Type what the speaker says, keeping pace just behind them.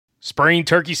Spring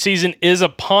turkey season is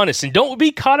upon us, and don't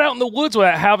be caught out in the woods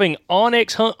without having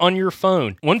onX Hunt on your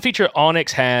phone. One feature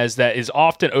onX has that is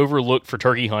often overlooked for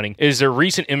turkey hunting is their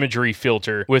recent imagery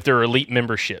filter with their elite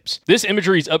memberships. This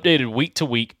imagery is updated week to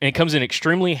week, and it comes in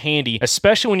extremely handy,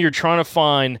 especially when you're trying to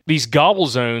find these gobble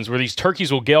zones where these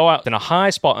turkeys will go out in a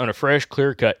high spot on a fresh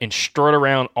clear cut and strut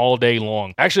around all day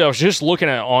long. Actually, I was just looking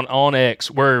at it on onX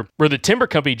where the timber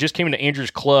company just came into Andrew's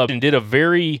club and did a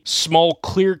very small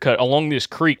clear cut along this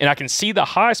creek, and I can see the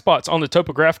high spots on the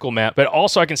topographical map, but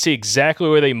also I can see exactly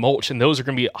where they mulch, and those are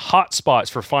going to be hot spots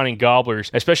for finding gobblers,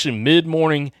 especially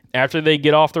mid-morning after they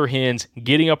get off their hens,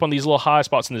 getting up on these little high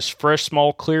spots in this fresh,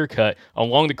 small clear cut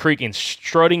along the creek and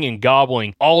strutting and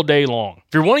gobbling all day long.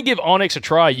 If you want to give onX a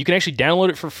try, you can actually download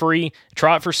it for free,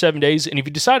 try it for 7 days, and if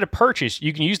you decide to purchase,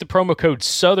 you can use the promo code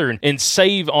SOUTHERN and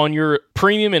save on your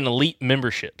premium and elite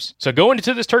memberships. So go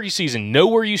into this turkey season, know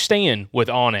where you stand with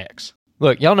onX.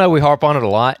 Look, y'all know we harp on it a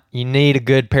lot. You need a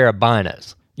good pair of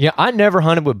binos. Yeah, I never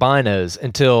hunted with binos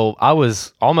until I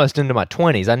was almost into my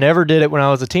 20s. I never did it when I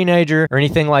was a teenager or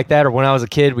anything like that, or when I was a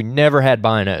kid. We never had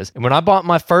binos. And when I bought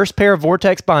my first pair of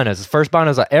Vortex binos, the first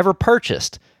binos I ever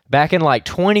purchased back in like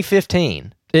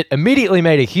 2015, it immediately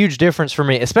made a huge difference for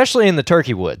me, especially in the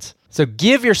turkey woods. So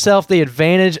give yourself the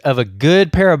advantage of a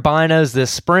good pair of binos this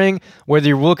spring, whether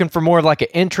you're looking for more of like an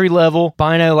entry-level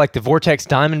bino like the Vortex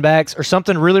Diamondbacks or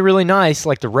something really, really nice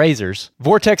like the Razors.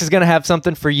 Vortex is going to have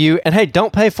something for you, and hey,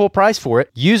 don't pay full price for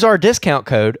it. Use our discount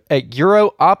code at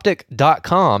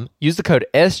eurooptic.com. Use the code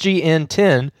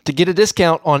SGN10 to get a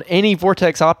discount on any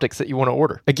Vortex optics that you want to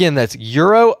order. Again, that's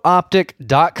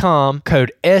eurooptic.com,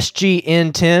 code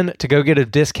SGN10 to go get a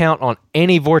discount on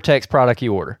any Vortex product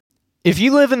you order. If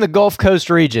you live in the Gulf Coast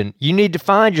region, you need to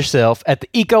find yourself at the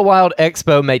Eco Wild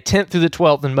Expo May 10th through the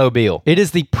 12th in Mobile. It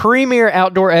is the premier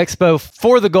outdoor expo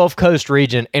for the Gulf Coast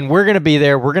region, and we're going to be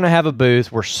there. We're going to have a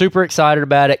booth. We're super excited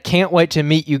about it. Can't wait to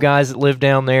meet you guys that live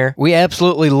down there. We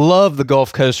absolutely love the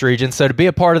Gulf Coast region, so to be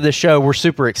a part of this show, we're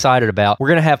super excited about. We're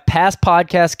going to have past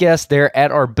podcast guests there at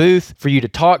our booth for you to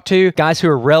talk to, guys who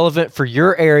are relevant for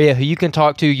your area, who you can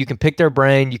talk to. You can pick their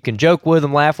brain. You can joke with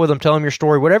them, laugh with them, tell them your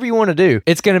story, whatever you want to do.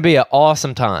 It's going to be an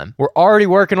awesome time. We're already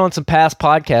working on some past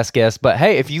podcast guests, but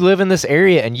hey, if you live in this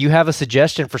area and you have a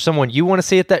suggestion for someone you want to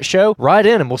see at that show, write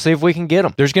in and we'll see if we can get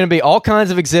them. There's going to be all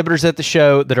kinds of exhibitors at the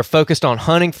show that are focused on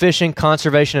hunting, fishing,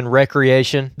 conservation, and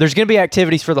recreation. There's going to be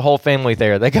activities for the whole family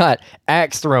there. They got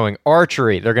axe throwing,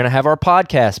 archery. They're going to have our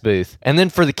podcast booth. And then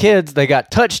for the kids, they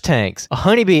got touch tanks, a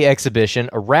honeybee exhibition,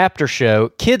 a raptor show,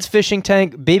 kids fishing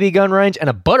tank, BB gun range, and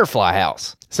a butterfly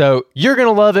house. So you're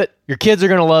going to love it. Your kids are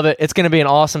going to love it. It's going to be an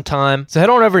awesome time. So head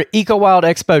on over to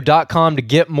ecowildexpo.com to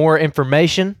get more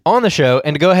information on the show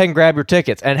and to go ahead and grab your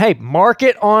tickets. And hey, mark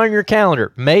it on your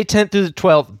calendar. May 10th through the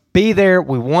 12th. Be there.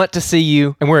 We want to see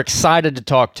you, and we're excited to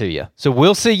talk to you. So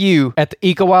we'll see you at the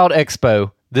Eco Wild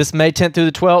Expo this May 10th through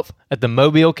the 12th at the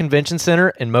Mobile Convention Center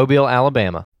in Mobile,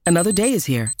 Alabama. Another day is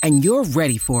here, and you're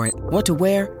ready for it. What to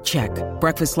wear? Check.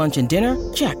 Breakfast, lunch, and dinner?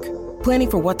 Check.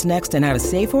 Planning for what's next and how to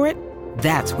save for it?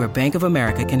 That's where Bank of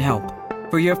America can help.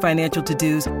 For your financial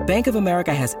to-dos, Bank of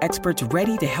America has experts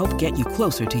ready to help get you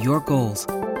closer to your goals.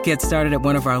 Get started at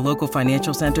one of our local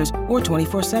financial centers or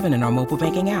 24/7 in our mobile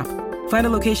banking app. Find a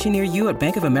location near you at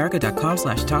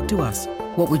bankofamerica.com/talktous.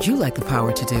 What would you like the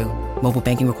power to do? Mobile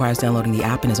banking requires downloading the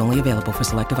app and is only available for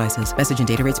select devices. Message and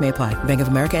data rates may apply. Bank of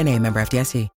America N.A., member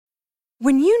FDIC.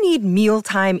 When you need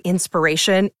mealtime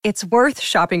inspiration, it's worth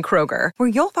shopping Kroger, where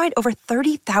you'll find over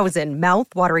 30,000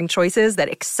 mouth-watering choices that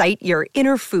excite your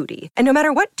inner foodie. And no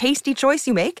matter what tasty choice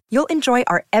you make, you'll enjoy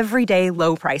our everyday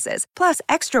low prices, plus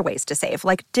extra ways to save,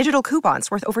 like digital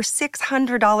coupons worth over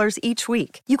 $600 each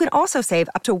week. You can also save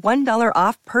up to $1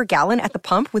 off per gallon at the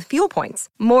pump with fuel points.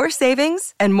 More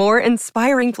savings and more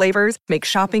inspiring flavors make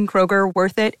shopping Kroger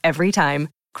worth it every time.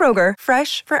 Kroger,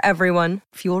 fresh for everyone.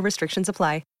 Fuel restrictions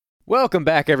apply. Welcome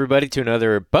back, everybody, to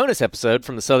another bonus episode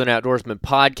from the Southern Outdoorsman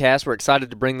Podcast. We're excited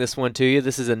to bring this one to you.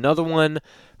 This is another one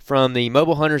from the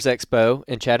Mobile Hunters Expo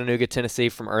in Chattanooga, Tennessee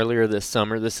from earlier this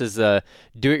summer. This is a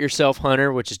Do-It-Yourself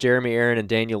Hunter, which is Jeremy, Aron, and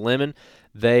Daniel Lemmon.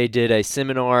 They did a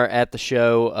seminar at the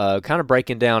show kind of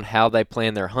breaking down how they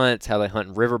plan their hunts, how they hunt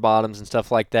in river bottoms and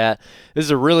stuff like that. This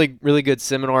is a really, really good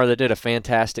seminar. They did a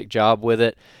fantastic job with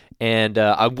it. And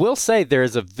I will say there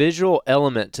is a visual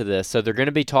element to this. So they're going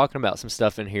to be talking about some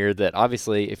stuff in here that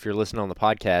obviously if you're listening on the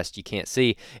podcast, you can't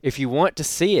see. If you want to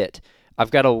see it,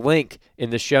 I've got a link in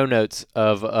the show notes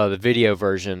of the video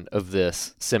version of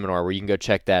this seminar where you can go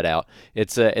check that out.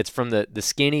 It's from the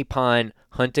Skinny Pine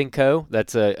Hunting Co.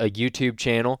 That's a YouTube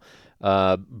channel,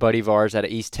 buddy of ours out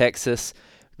of East Texas.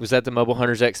 was at the Mobile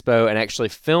Hunters Expo and actually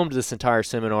filmed this entire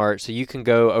seminar. So you can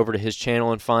go over to his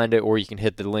channel and find it, or you can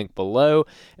hit the link below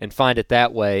and find it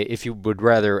that way if you would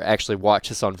rather actually watch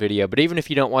this on video. But even if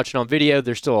you don't watch it on video,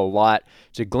 there's still a lot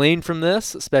to glean from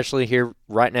this, especially here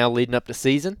right now leading up to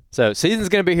season. So season's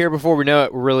going to be here before we know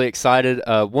it. We're really excited.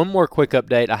 One more quick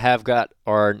update. I have got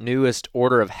our newest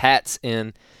order of hats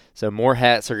in. So more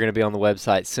hats are going to be on the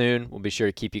website soon. We'll be sure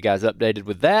to keep you guys updated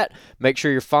with that. Make sure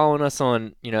you're following us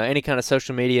on, any kind of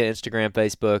social media, Instagram,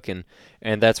 Facebook,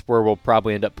 and that's where we'll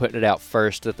probably end up putting it out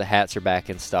first that the hats are back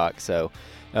in stock. So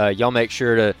y'all make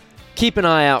sure to keep an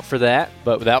eye out for that.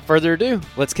 But without further ado,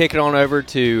 let's kick it on over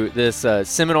to this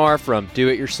seminar from Do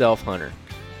It Yourself Hunter.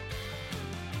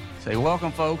 Say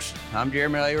welcome, folks. I'm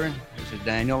Jeremy Aron. This is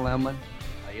Daniel Lemmon.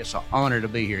 It's an honor to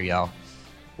be here, y'all.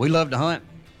 We love to hunt.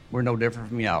 We're no different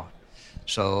from y'all.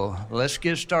 So let's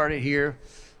get started here.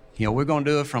 We're going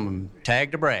to do it from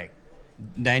tag to brag.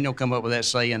 Daniel come up with that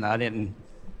saying. I didn't.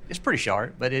 It's pretty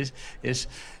sharp, but it's.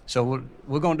 So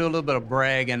we're going to do a little bit of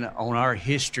bragging on our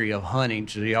history of hunting,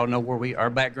 so y'all know our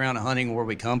background of hunting, where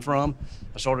we come from.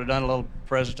 I sort of done a little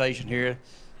presentation here.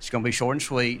 It's going to be short and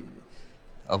sweet.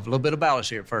 A little bit about us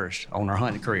here first on our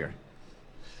hunting career.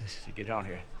 Let's get on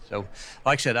here. So,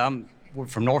 like I said, we're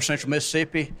from north central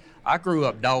Mississippi. I grew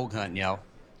up dog hunting, y'all.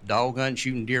 Dog hunting,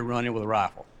 shooting deer, running with a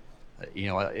rifle.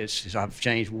 I've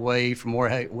changed way from where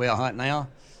I hunt now.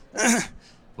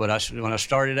 But when I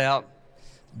started out,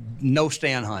 no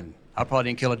stand hunting. I probably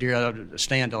didn't kill a deer out of a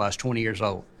stand until I was 20 years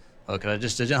old, because I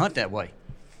just didn't hunt that way.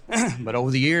 But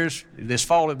over the years, this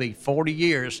fall it'll be 40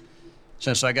 years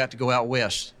since I got to go out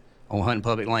west on hunting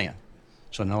public land.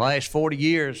 So in the last 40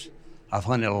 years, I've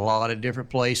hunted a lot of different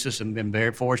places and been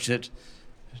very fortunate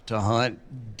to hunt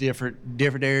different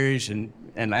areas and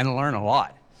learn a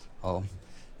lot.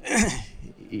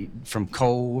 From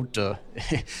cold to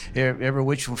every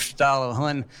which style of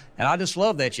hunting. And I just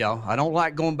love that, y'all. I don't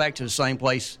like going back to the same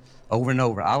place over and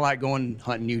over. I like going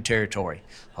hunting new territory.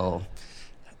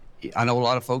 I know a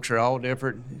lot of folks are all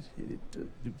different,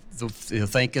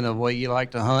 thinking of the way you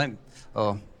like to hunt.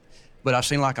 But I've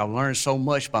seen I've learned so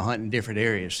much by hunting different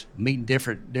areas, meeting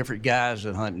different guys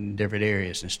that hunt in different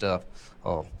areas and stuff.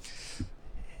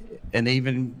 And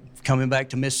even coming back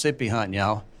to Mississippi hunting,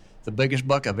 y'all, the biggest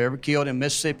buck I've ever killed in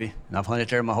Mississippi, and I've hunted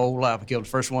there my whole life. I killed the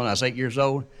first one when I was 8 years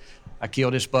old. I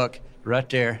killed this buck right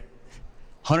there,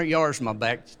 100 yards from my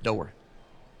back door.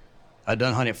 I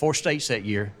done hunted 4 states that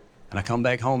year, and I come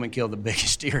back home and killed the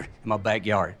biggest deer in my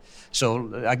backyard.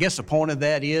 So I guess the point of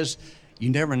that is, you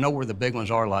never know where the big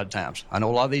ones are a lot of times. I know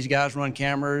a lot of these guys run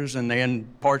cameras, and they're in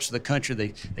parts of the country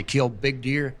they kill big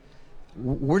deer.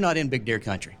 We're not in big deer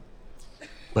country.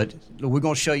 But we're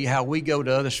going to show you how we go to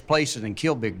other places and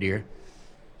kill big deer.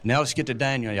 Now let's get to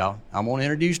Daniel, y'all. I'm going to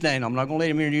introduce Daniel. I'm not going to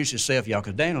let him introduce himself, y'all,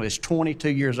 because Daniel is 22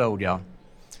 years old, y'all.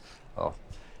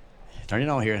 Turn it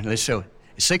on here. Let's show it.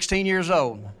 He's 16 years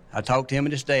old. I talked to him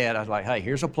and his dad. I was like, hey,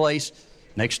 here's a place,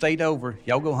 next state over.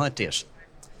 Y'all go hunt this.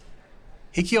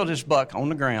 He killed this buck on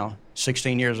the ground,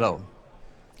 16 years old.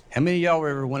 How many of y'all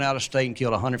ever went out of state and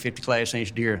killed a 150 class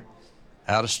inch deer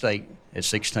out of state at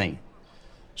 16?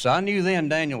 So I knew then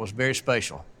Daniel was very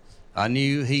special. I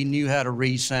knew he knew how to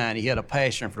read sign. He had a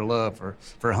passion for love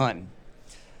for hunting.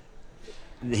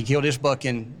 He killed this buck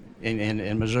in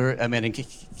Missouri,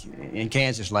 in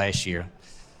Kansas last year.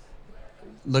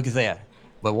 Look at that.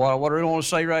 But what I really want to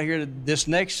say right here, this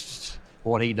next,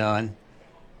 what he done,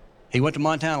 he went to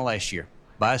Montana last year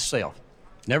by himself.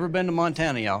 Never been to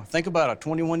Montana, y'all. Think about a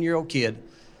 21-year-old kid,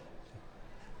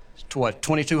 to what,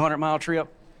 2,200-mile trip?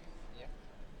 Yeah.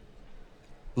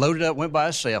 Loaded up, went by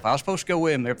himself. I was supposed to go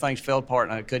with him. Everything fell apart,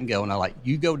 and I couldn't go. And I like,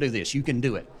 you go do this. You can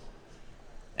do it.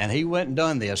 And he went and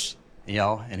done this,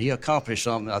 y'all, and he accomplished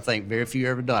something I think very few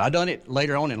ever done. I done it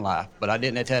later on in life, but I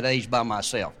didn't at that age by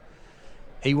myself.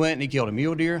 He went and he killed a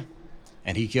mule deer,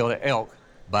 and he killed an elk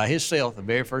by himself the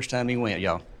very first time he went,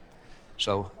 y'all.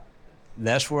 So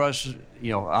that's where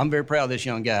I'm very proud of this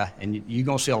young guy, and you're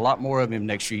going to see a lot more of him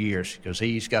next few years because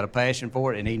he's got a passion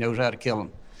for it and he knows how to kill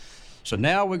them. So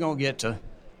now we're going to get to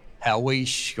how we're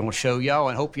going to show y'all,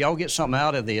 and hope y'all get something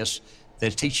out of this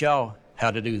that teach y'all how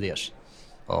to do this.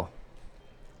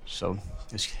 So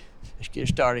let's get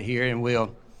started here, and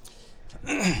we'll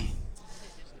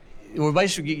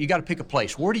basically, you got to pick a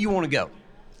place. Where do you want to go?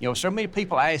 So many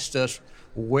people asked us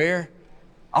where.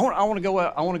 I want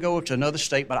to go to another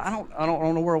state, but I don't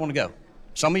know where I want to go.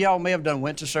 Some of y'all may have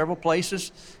went to several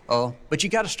places, but you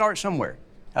got to start somewhere.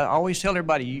 I always tell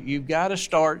everybody, you've got to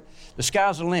start. The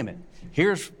sky's the limit.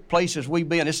 Here's places we've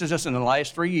been. This is just in the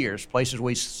last 3 years. Places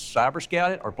we cyber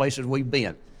scouted or places we've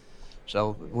been.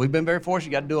 So we've been very fortunate.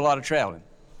 You got to do a lot of traveling.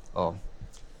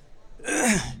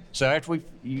 So after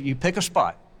you pick a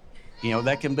spot,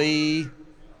 that can be,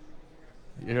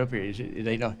 up here,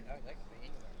 they know.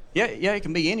 Yeah, it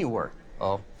can be anywhere.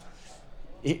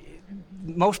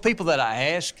 Most people that I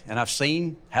ask, and I've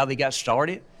seen how they got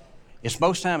started,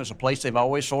 most time it's a place they've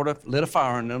always sort of lit a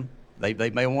fire in them. They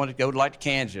may want to go to like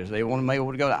Kansas. They may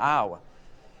want to go to Iowa,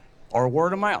 or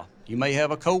word of mouth. You may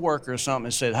have a coworker or something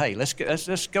that said, "Hey,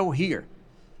 let's go here,"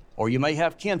 or you may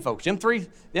have kinfolks.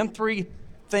 Them three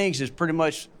things is pretty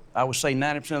much, I would say,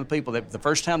 90% of the people that the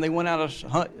first time they went out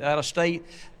of state,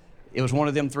 it was one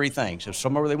of them three things. It was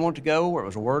somewhere they wanted to go, or it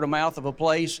was a word of mouth of a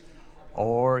place,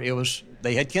 or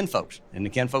they had kinfolks, and the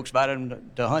kinfolks invited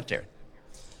them to hunt there.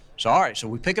 So, all right, so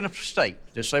we're picking a state.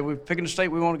 Just say we're picking a state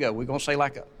we want to go. We're going to say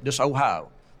just Ohio.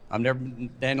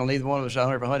 Daniel, neither one of us have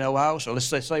ever hunted Ohio, so let's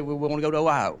say we want to go to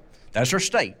Ohio. That's our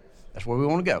state. That's where we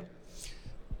want to go.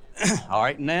 All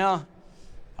right, now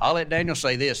I'll let Daniel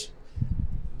say this.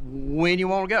 When you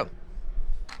want to go?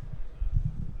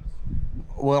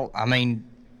 Well, I mean,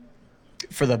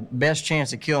 for the best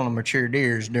chance of killing a mature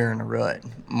deer is during the rut.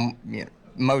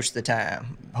 Most of the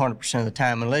time, 100% of the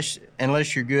time,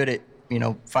 unless you're good at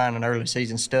finding early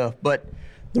season stuff. But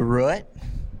the rut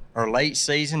or late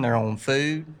season, they're on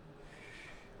food.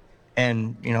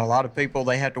 And, a lot of people,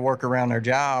 they have to work around their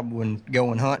job when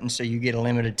going hunting, so you get a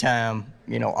limited time,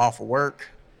 off of work.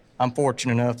 I'm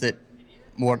fortunate enough that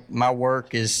my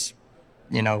work is,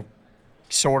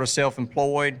 sort of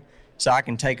self-employed, so I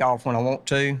can take off when I want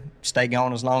to, stay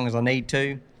gone as long as I need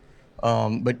to.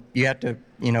 But you have to,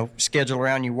 schedule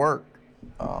around your work.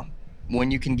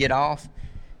 When you can get off,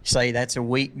 say that's a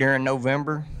week during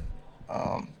November.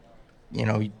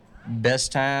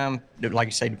 Best time, like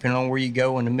you say, depending on where you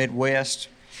go in the Midwest,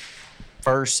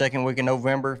 first, second week of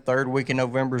November, third week of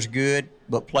November is good,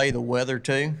 but play the weather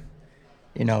too.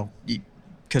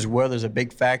 Because weather's a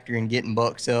big factor in getting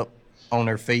bucks up on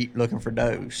their feet looking for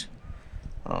does.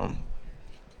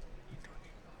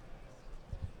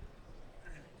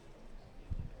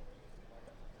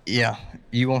 Yeah,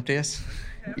 you want this?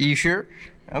 You sure?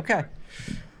 Okay.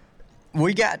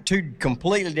 We got two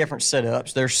completely different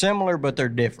setups. They're similar, but they're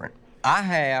different. I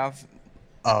have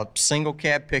a single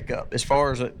cab pickup. As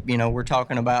far as, we're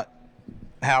talking about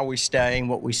how we stay and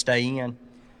what we stay in.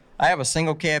 I have a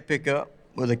single cab pickup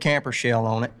with a camper shell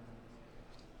on it.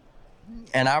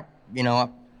 And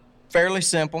I'm fairly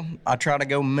simple. I try to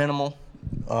go minimal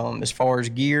as far as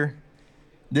gear.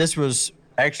 This was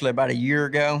actually about a year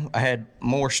ago. I had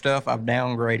more stuff I've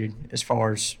downgraded as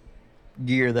far as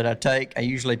gear that I take. I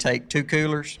usually take 2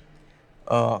 coolers,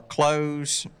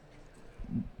 clothes,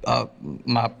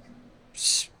 my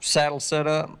saddle set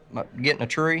up, getting a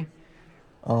tree.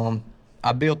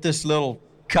 I built this little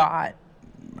cot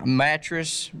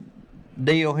mattress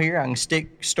deal here. I can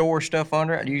store stuff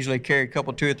under it. I usually carry a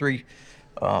couple, 2 or 3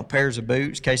 pairs of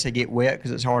boots in case they get wet,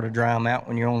 because it's hard to dry them out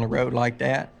when you're on the road like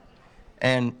that.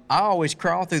 And I always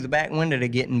crawl through the back window to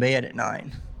get in bed at night.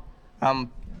 I'm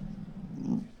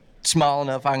small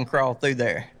enough I can crawl through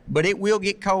there, but it will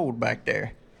get cold back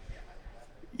there.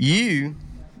 You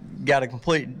got a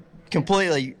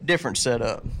completely different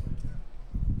setup.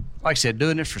 Like I said,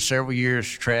 doing this for several years,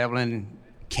 traveling,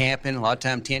 camping, a lot of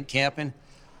time tent camping,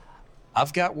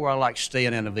 I've got where I like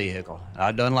staying in a vehicle.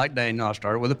 I done like Daniel. I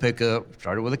started with a pickup,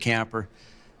 started with a camper,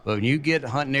 but when you get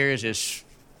hunting areas it's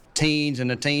teens and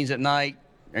the teens at night,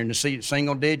 and the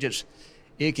single digits,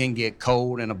 it can get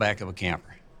cold in the back of a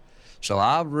camper. So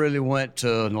I really went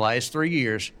to, in the last 3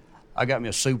 years, I got me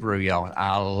a Subaru, y'all.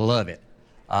 I love it.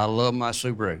 I love my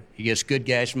Subaru. It gets good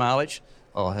gas mileage.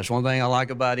 That's one thing I like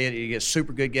about it. It gets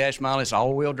super good gas mileage. It's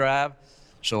all-wheel drive,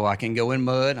 so I can go in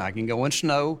mud. I can go in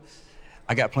snow.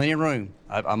 I got plenty of room.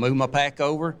 I moved my pack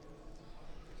over.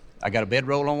 I got a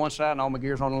bedroll on one side and all my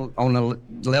gear's on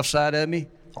the left side of me,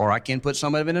 or I can put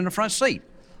some of it in the front seat.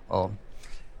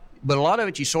 But a lot of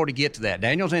it, you sort of get to that.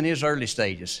 Daniel's in his early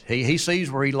stages. He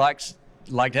sees where he likes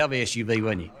to have an SUV,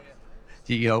 wouldn't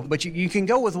you? But you can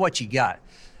go with what you got.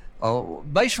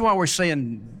 Basically, while we're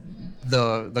saying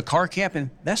the car camping,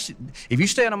 if you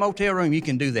stay in a motel room, you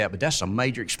can do that, but that's a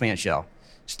major expense, y'all.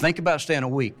 Just think about staying a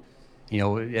week.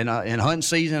 In hunting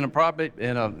season,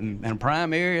 in a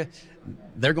prime area,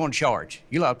 they're going to charge.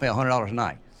 You'll have to pay $100 a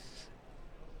night.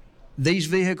 These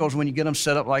vehicles, when you get them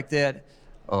set up like that,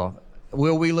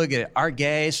 we look at our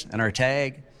gas and our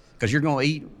tag, because you're going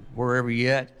to eat wherever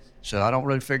you're at. So I don't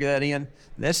really figure that in.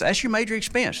 That's your major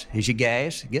expense, is your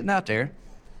gas, getting out there.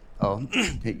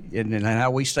 And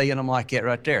how we stay in them like that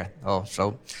right there.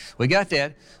 So we got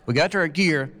that. We got to our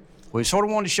gear. We sort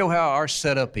of wanted to show how our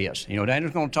setup is.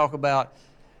 Daniel's going to talk about,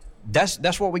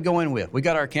 that's what we go in with. We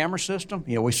got our camera system.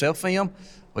 We self-film.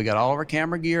 We got all of our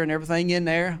camera gear and everything in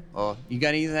there. You got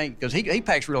anything? Because he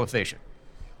packs real efficient.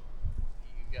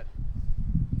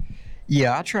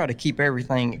 Yeah, I try to keep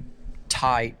everything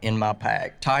tight in my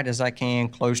pack, tight as I can,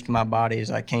 close to my body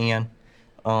as I can.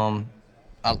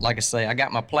 Like I say, I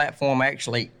got my platform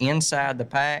actually inside the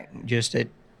pack, just at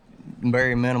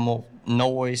very minimal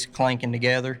noise clanking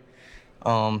together.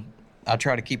 I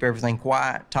try to keep everything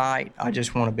quiet, tight. I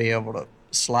just want to be able to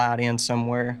slide in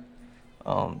somewhere,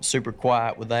 super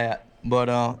quiet with that.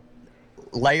 But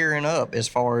layering up as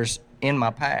far as in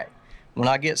my pack. When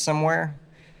I get somewhere,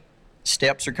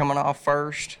 steps are coming off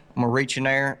first. I'm gonna reach in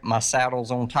there, my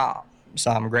saddle's on top.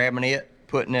 So I'm grabbing it,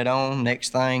 putting it on. Next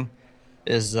thing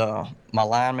is my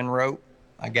lineman rope.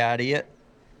 I got it.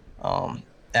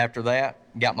 After that,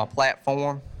 got my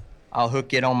platform. I'll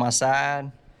hook it on my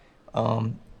side.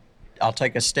 I'll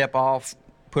take a step off,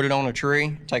 put it on a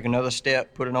tree, take another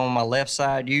step, put it on my left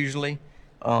side usually.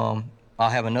 I'll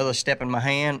have another step in my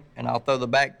hand, and I'll throw the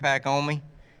backpack on me,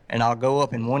 and I'll go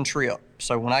up in one trip.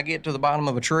 So when I get to the bottom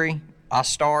of a tree, I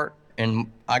start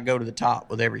and I go to the top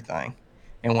with everything.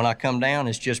 And when I come down,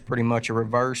 it's just pretty much a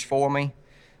reverse for me.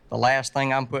 The last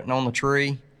thing I'm putting on the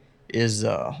tree is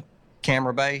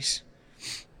camera base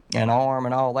and arm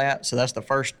and all that. So that's the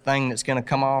first thing that's going to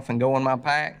come off and go in my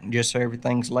pack, just so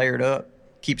everything's layered up,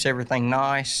 keeps everything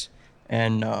nice,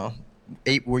 and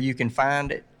where you can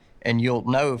find it, and you'll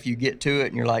know if you get to it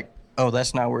and you're like, oh,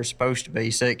 that's not where it's supposed to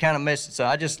be. So it kind of messes. So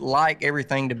I just like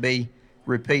everything to be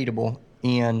repeatable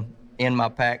in my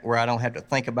pack, where I don't have to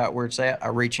think about where it's at. I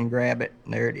reach and grab it,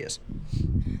 and there it is.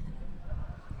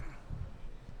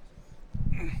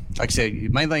 Like I said, the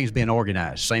main thing is being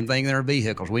organized. Same thing in our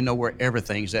vehicles. We know where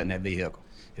everything's at in that vehicle.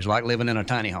 It's like living in a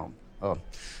tiny home. All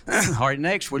right,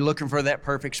 next, we're looking for that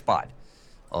perfect spot.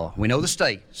 We know the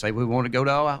state. Say we want to go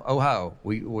to Ohio.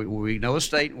 We know the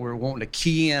state, and we're wanting to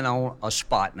key in on a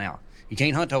spot now. You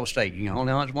can't hunt the whole state. You can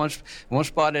only hunt one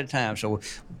spot at a time. So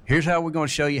here's how we're going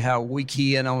to show you how we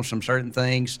key in on some certain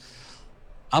things.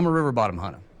 I'm a river bottom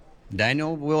hunter.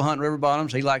 Daniel will hunt river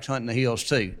bottoms. He likes hunting the hills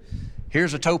too.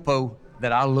 Here's a topo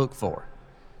that I look for.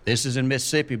 This is in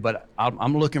Mississippi, but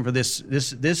I'm looking for this.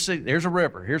 There's a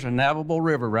river. Here's a navigable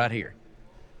river right here.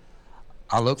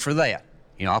 I look for that.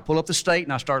 I pull up the state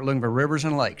and I start looking for rivers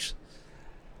and lakes.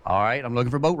 All right, I'm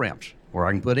looking for boat ramps where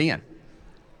I can put in.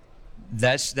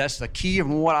 That's the key of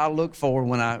what I look for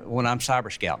when I'm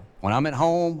cyber scouting. When I'm at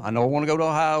home, I know I want to go to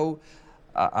Ohio.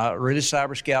 I really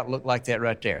cyber scout look like that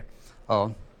right there.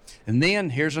 And then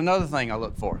here's another thing I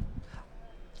look for.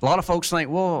 A lot of folks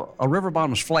think, well, a river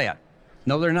bottom is flat.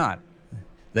 No, they're not.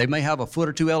 They may have a foot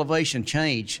or two elevation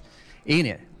change in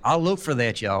it. I'll look for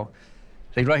that, y'all.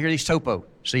 See right here, these topo.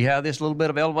 See how this little bit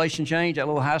of elevation change, that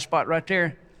little high spot right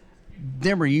there?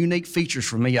 Them are unique features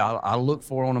for me I look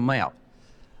for on a map.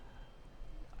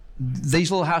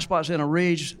 These little high spots in a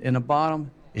ridge in the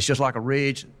bottom, it's just like a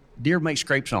ridge. Deer make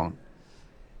scrapes on them.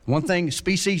 One thing,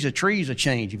 species of trees will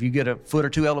change if you get a foot or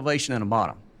two elevation in the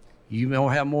bottom. You will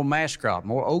have more mass crop,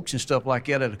 more oaks and stuff like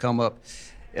that that'll come up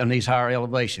in these higher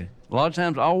elevation. A lot of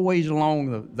times, always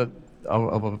along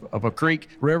of a creek,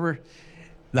 river,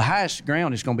 the highest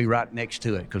ground is going to be right next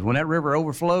to it, because when that river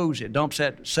overflows, it dumps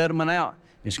that sediment out.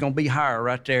 It's going to be higher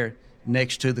right there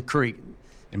next to the creek.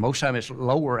 And most time it's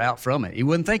lower out from it. You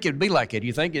wouldn't think it'd be like it.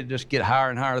 You think it'd just get higher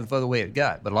and higher the further away it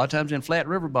got. But a lot of times in flat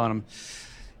river bottom,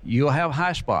 you'll have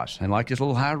high spots. And like this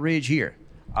little high ridge here,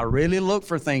 I really look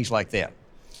for things like that.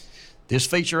 This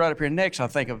feature right up here next, I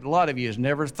think a lot of you has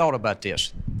never thought about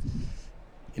this.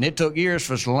 And it took years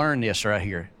for us to learn this right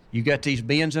here. You got these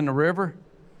bends in the river.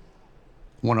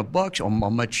 When a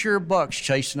mature buck's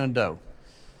chasing a doe,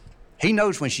 he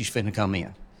knows when she's finna come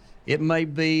in. It may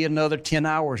be another 10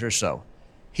 hours or so.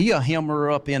 He'll hem her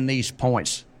up in these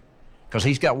points because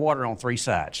he's got water on three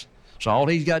sides. So all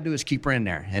he's got to do is keep her in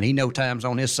there, and he knows time's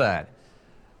on his side.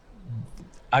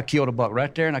 I killed a buck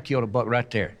right there, and I killed a buck right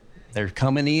there. They're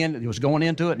coming in. It was going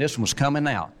into it, and this one was coming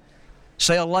out.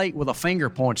 Sail lake with a finger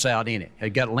points out in it. It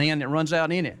got land that runs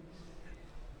out in it.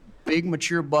 Big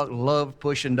mature buck love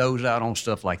pushing those out on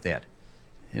stuff like that.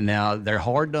 And now they're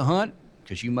hard to hunt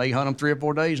because you may hunt them 3 or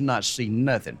 4 days and not see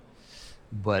nothing.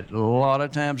 But a lot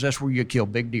of times that's where you kill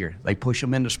big deer. They push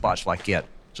them into spots like that.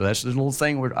 So that's the little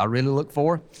thing where I really look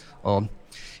for.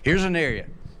 Here's an area.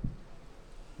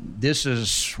 This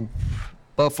is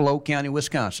Buffalo County,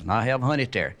 Wisconsin. I have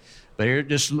hunted there. But here,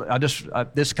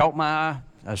 this caught my eye.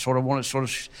 I sort of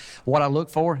what I look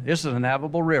for. This is a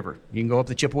navigable river. You can go up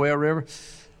the Chippewa River.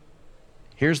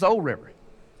 Here's the old river.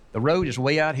 The road is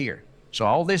way out here. So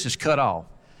all this is cut off.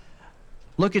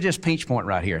 Look at this pinch point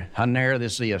right here, how narrow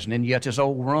this is. And then you got this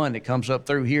old run that comes up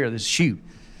through here, this chute.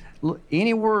 look,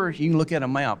 anywhere you can look at a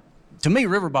map. To me,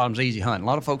 river bottom's easy hunting. A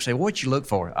lot of folks say, what you look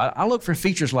for? I look for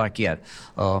features like that.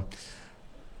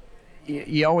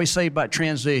 You always say about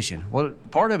transition. Well,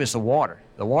 part of it's the water.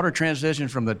 The water transition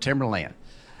from the timberland.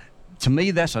 To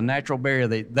me, that's a natural barrier.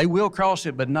 They will cross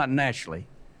it, but not naturally.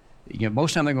 Most of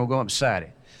the time they're going to go up beside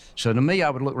it. So to me, I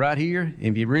would look right here.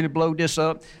 If you really blow this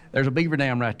up, there's a beaver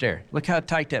dam right there. Look how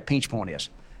tight that pinch point is.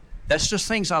 That's just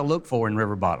things I look for in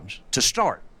river bottoms to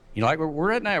start. Like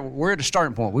we're at now, we're at a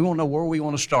starting point. We won't know where we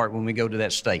want to start when we go to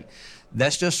that state.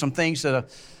 That's just some things that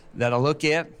I look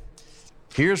at.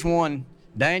 Here's one,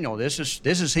 Daniel. This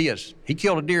is his. He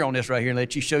killed a deer on this right here. And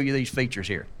let you show you these features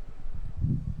here.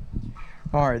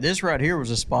 All right, this right here was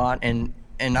a spot, and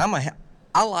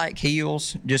I like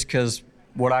hills just because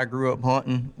what I grew up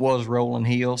hunting was rolling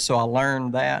hills. So I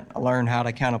learned that. I learned how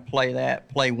to kind of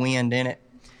play wind in it.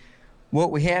 What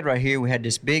we had right here, we had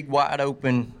this big wide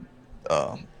open.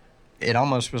 It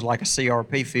almost was like a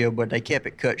CRP field, but they kept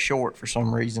it cut short for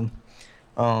some reason.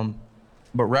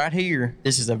 But right here,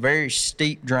 this is a very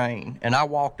steep drain, and I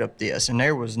walked up this, and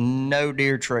there was no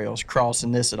deer trails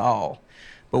crossing this at all.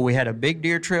 But we had a big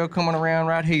deer trail coming around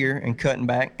right here and cutting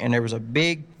back, and there was a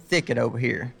big thicket over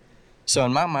here. So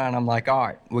in my mind, I'm like, all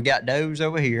right, we got does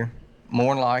over here,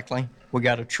 more than likely. We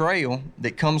got a trail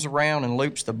that comes around and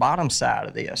loops the bottom side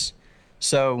of this.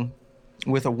 So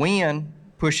with a wind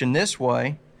pushing this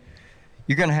way,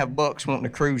 you're going to have bucks wanting to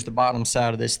cruise the bottom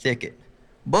side of this thicket.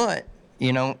 But,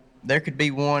 there could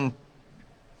be one,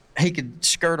 he could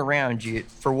skirt around you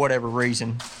for whatever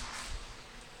reason.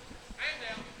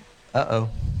 Uh-oh.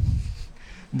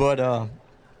 But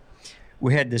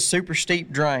we had this super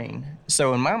steep drain.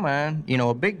 So in my mind,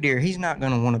 a big deer, he's not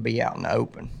going to want to be out in the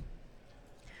open.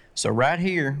 So right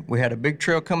here, we had a big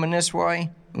trail coming this way,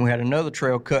 and we had another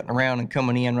trail cutting around and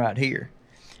coming in right here.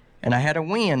 And I had a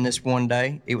wind this one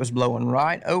day. It was blowing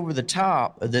right over the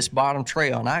top of this bottom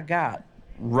trail, and I got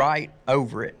right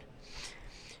over it.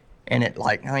 And at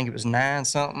I think it was 9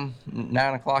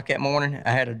 o'clock that morning,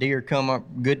 I had a deer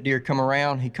good deer come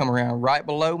around. He come around right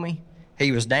below me.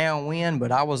 He was downwind,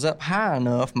 but I was up high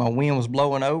enough. My wind was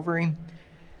blowing over him,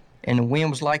 and the wind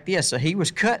was like this. So he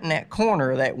was cutting that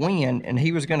corner of that wind, and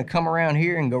he was going to come around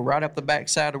here and go right up the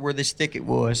backside of where this thicket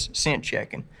was, scent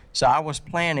checking. So I was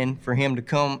planning for him to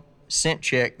come scent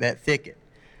check that thicket.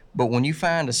 But when you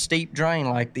find a steep drain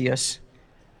like this,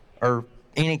 or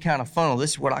any kind of funnel,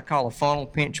 this is what I call a funnel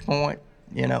pinch point,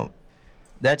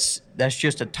 that's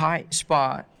just a tight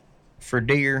spot for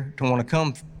deer to want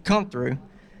to come through.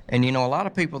 And a lot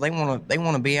of people, they want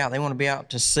to be out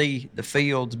to see the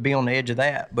fields, be on the edge of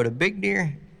that. But a big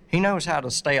deer, he knows how to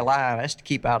stay alive. Has to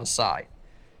keep out of sight.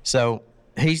 So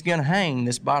he's going to hang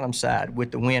this bottom side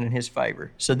with the wind in his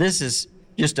favor. So this is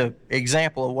just an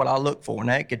example of what I look for.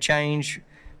 Now, it could change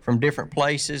from different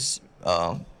places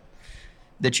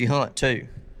that you hunt, too.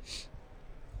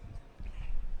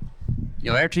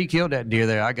 After he killed that deer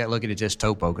there, I got looking at this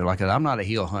topo. Like I said, I'm not a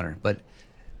hill hunter, but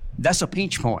that's a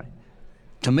pinch point.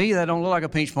 To me, that don't look like a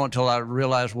pinch point until I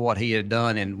realized what he had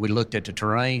done, and we looked at the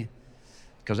terrain.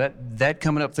 Because that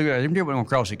coming up through there, them deer weren't going to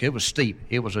cross it. It was steep.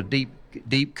 It was a deep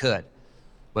cut.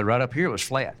 But right up here, it was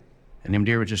flat. And them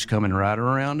deer were just coming right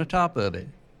around the top of it.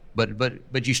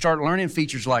 But you start learning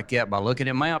features like that by looking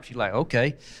at maps. You're like,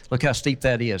 okay, look how steep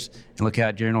that is, and look how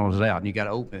it generals out, and you got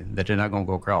to open that they're not going to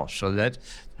go across. So that's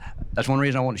one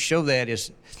reason I want to show that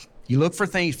is you look for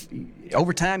things.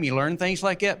 Over time, you learn things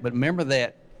like that, but remember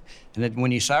that, and that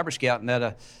when you cyber scouting,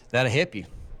 that'll help you.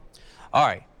 All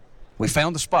right, we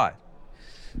found the spot.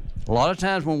 A lot of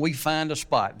times when we find a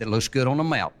spot that looks good on the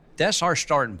map, that's our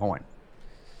starting point.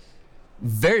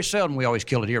 Very seldom we always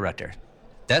kill a deer right there.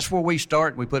 That's where we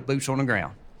start. We put boots on the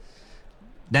ground.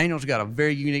 Daniel's got a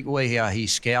very unique way how he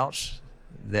scouts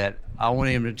that I want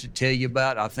him to tell you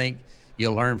about. I think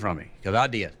you'll learn from him, because I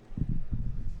did.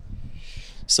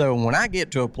 So when I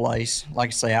get to a place, like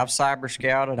I say, I've cyber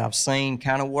scouted, I've seen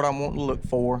kind of what I want to look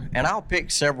for, and I'll pick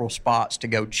several spots to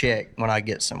go check when I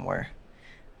get somewhere.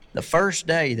 The first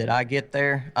day that I get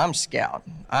there, I'm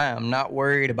scouting. I am not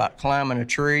worried about climbing a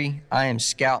tree. I am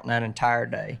scouting that entire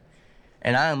day.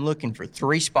 And I am looking for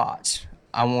 3 spots.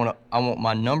 I want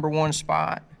my number 1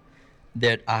 spot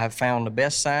that I have found the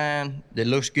best sign that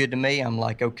looks good to me. I'm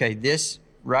like, okay, this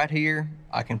right here,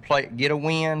 I can get a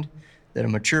wind that a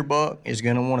mature buck is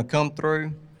going to want to come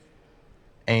through.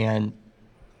 And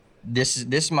this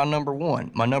is my number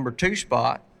 1. My number 2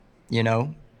 spot,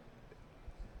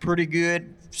 pretty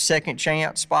good second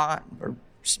chance spot, or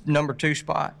number 2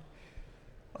 spot.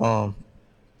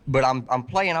 But I'm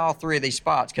playing all 3 of these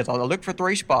spots because I look for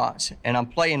 3 spots, and I'm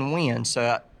playing wind.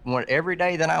 So every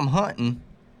day that I'm hunting,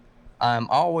 I'm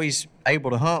always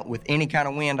able to hunt with any kind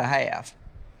of wind I have.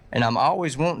 And I'm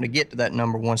always wanting to get to that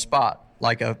number one spot.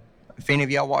 Like if any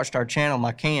of y'all watched our channel,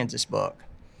 my Kansas buck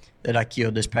that I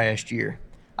killed this past year,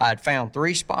 I had found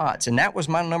 3 spots, and that was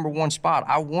my number one spot.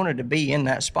 I wanted to be in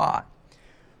that spot.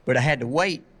 But I had to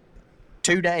wait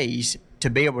 2 days to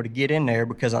be able to get in there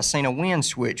because I seen a wind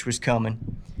switch was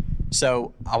coming.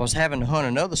 So I was having to hunt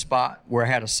another spot where I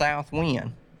had a south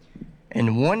wind.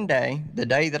 And one day, the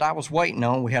day that I was waiting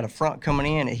on, we had a front coming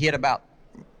in. It hit about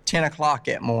 10 o'clock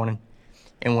that morning.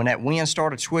 And when that wind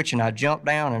started switching, I jumped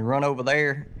down and run over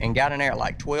there and got in there at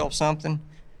like 12 something.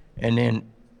 And then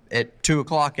at 2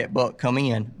 o'clock, that buck come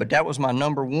in. But that was my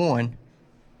number one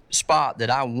spot that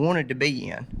I wanted to be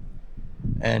in.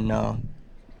 And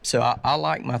so I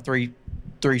like my three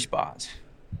spots.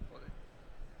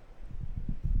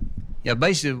 Yeah,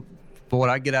 basically, for what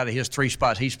I get out of his 3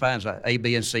 spots, he finds A,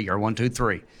 B, and C, or 1, 2,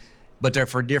 3. But they're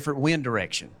for different wind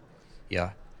direction.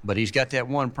 Yeah, but he's got that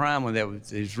one prime one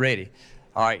that is ready.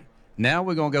 All right, now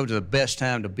we're going to go to the best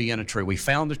time to be in a tree. We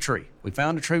found the tree. We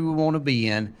found the tree we want to be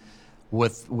in.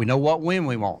 We know what wind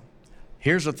we want.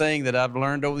 Here's the thing that I've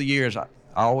learned over the years. I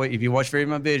always, if you watch very of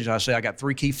my videos, I say I got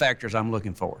 3 key factors I'm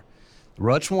looking for. The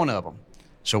rut's one of them.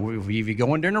 So if you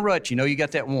go in during the rut, you know you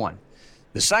got that one.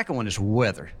 The second one is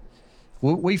weather.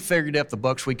 We figured out the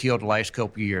bucks we killed the last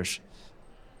couple of years.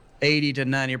 80 to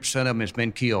 90% of them has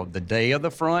been killed the day of the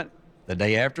front, the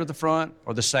day after the front,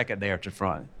 or the second day after the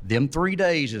front. Them 3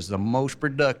 days is the most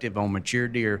productive on mature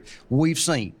deer we've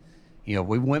seen. You know,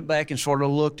 we went back and sort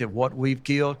of looked at what we've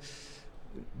killed.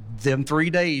 Them 3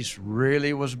 days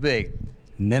really was big.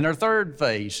 And then our third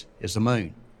phase is the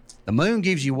moon. The moon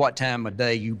gives you what time of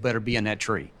day you better be in that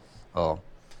tree.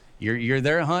 You're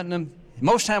there hunting them.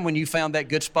 Most time when you found that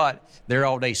good spot, they're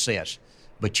all day sets.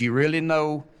 But you really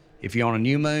know if you're on a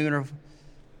new moon or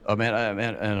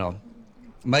a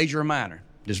major or minor.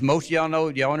 Does most of y'all know,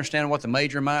 y'all understand what the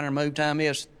major or minor move time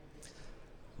is?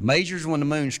 Major's when the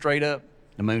moon's straight up,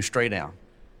 the moon's straight down.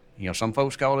 You know, some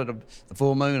folks call it the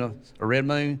full moon, a red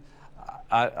moon.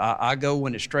 I go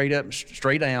when it's straight up,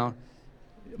 straight down.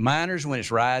 Minor's when it's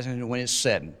rising and when it's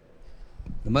setting.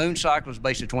 The moon cycle is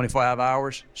basically 25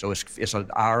 hours, so it's an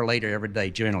hour later every day,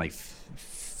 generally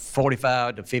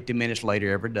 45 to 50 minutes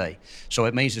later every day. So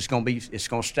it means it's going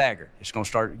to stagger. It's going to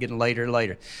start getting later and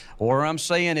later. What I'm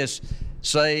saying is,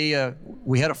 say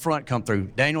we had a front come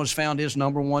through. Daniel has found his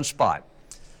number one spot.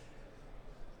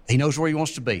 He knows where he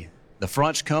wants to be. The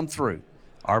front's come through.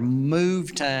 Our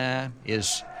move time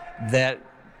is that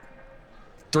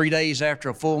 3 days after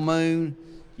a full moon.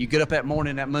 You get up that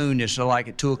morning, that moon is like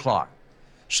at 2 o'clock.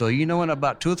 So you know in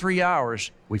about 2 or 3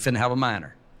 hours, we finna have a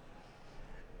minor.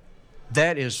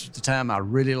 That is the time I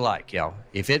really like, y'all.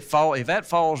 If that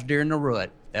falls during the rut,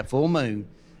 that full moon,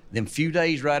 them few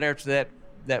days right after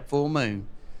that full moon,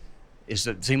 it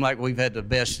seemed like we've had the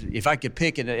best. If I could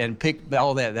pick it and pick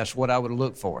all that, that's what I would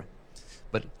look for.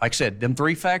 But like I said, them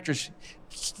 3 factors,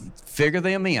 figure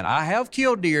them in. I have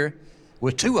killed deer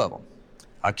with 2 of them.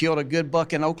 I killed a good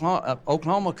buck in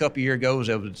Oklahoma a couple of years ago.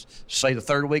 It was, say, the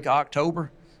 3rd week of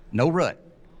October, no rut.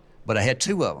 But I had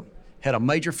 2 of them. Had a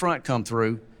major front come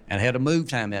through and had a move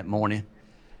time that morning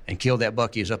and killed that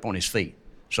buck. He was up on his feet.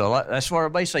 So that's why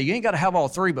everybody say, you ain't got to have all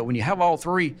 3, but when you have all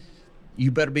 3,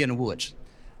 you better be in the woods.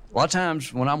 A lot of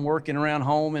times when I'm working around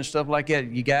home and stuff like that,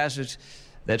 you guys,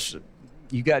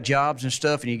 you got jobs and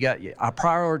stuff, and I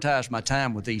prioritize my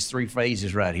time with these 3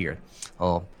 phases right here.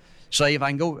 Say if I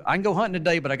can go hunting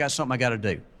today, but I got something I got to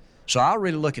do. So I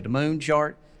really look at the moon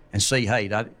chart and see, hey,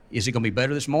 is it going to be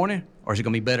better this morning or is it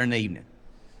going to be better in the evening?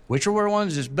 Whichever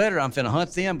ones is better, I'm finna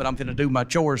hunt them, but I'm finna do my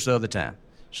chores the other time.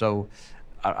 So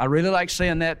I really like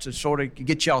saying that to sort of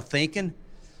get y'all thinking,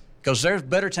 because there's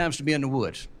better times to be in the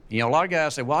woods. You know, a lot of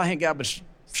guys say, well, I ain't got but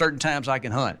certain times I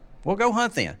can hunt. Well, go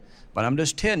hunt then. But I'm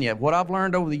just telling you, what I've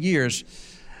learned over the years,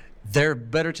 there are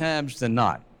better times than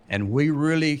not. And we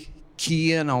really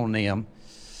key in on them,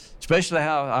 especially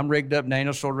how I'm rigged up,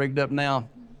 Daniel's sort of rigged up now.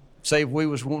 Say if we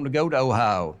was wanting to go to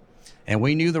Ohio and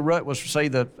we knew the rut was, say,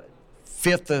 the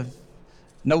 5th of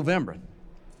November.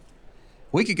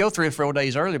 We could go 3 or 4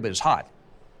 days early, but it's hot.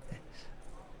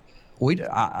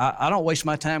 I don't waste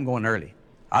my time going early.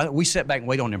 We sit back and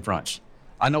wait on them fronts.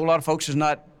 I know a lot of folks is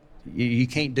not, you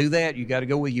can't do that. You got to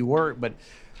go where you work, but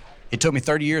it took me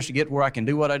 30 years to get where I can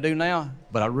do what I do now,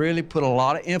 but I really put a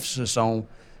lot of emphasis on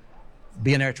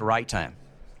being there at the right time.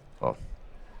 Oh.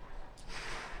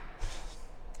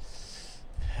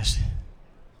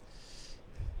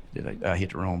 Did I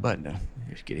hit the wrong button?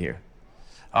 Let's get here.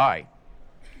 All right.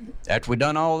 After we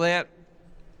done all that,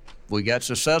 we got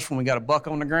successful. We got a buck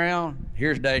on the ground.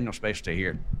 Here's Daniel's specialty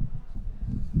here.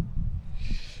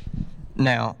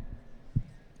 Now,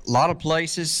 a lot of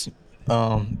places,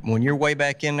 when you're way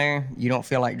back in there, you don't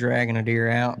feel like dragging a deer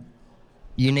out.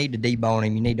 You need to debone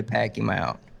him. You need to pack him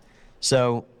out.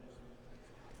 So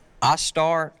I'll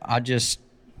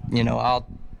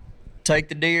take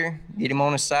the deer, get him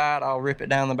on his side. I'll rip it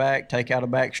down the back, take out a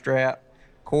back strap,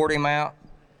 cord him out.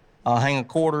 I'll hang a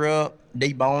quarter up,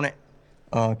 debone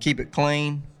it, keep it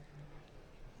clean.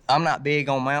 I'm not big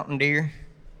on mounting deer,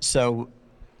 so,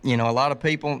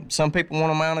 some people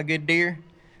want to mount a good deer.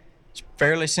 It's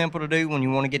fairly simple to do. When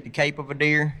you want to get the cape of a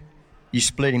deer, you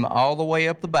split him all the way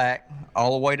up the back,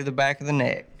 all the way to the back of the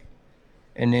neck.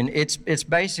 And then it's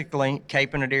basically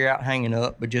caping a deer out hanging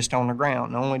up, but just on the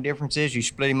ground. The only difference is you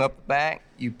split him up the back,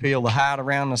 you peel the hide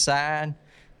around the side,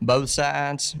 both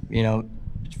sides.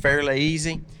 It's fairly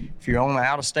easy. If you're on an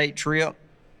out-of-state trip,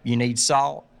 you need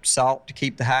salt to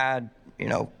keep the hide,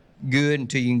 good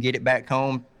until you can get it back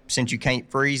home, since you can't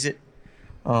freeze it.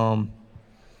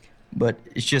 But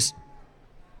it's just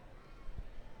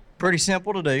pretty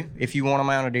simple to do. If you want to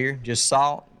mount a deer, just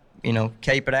salt,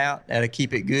 cape it out. That'll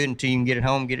keep it good until you can get it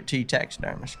home, get it to your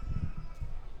taxidermist.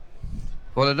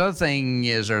 Well, another thing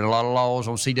is there are a lot of laws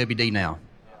on CWD now.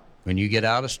 When you get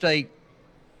out of state,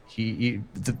 the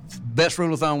best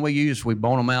rule of thumb we use, we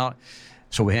bone them out,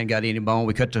 so we hadn't got any bone.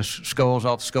 We cut the skulls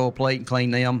off the skull plate and clean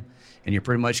them, and you're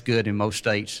pretty much good in most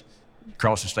states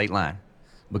across the state line,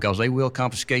 because they will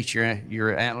confiscate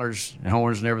your antlers and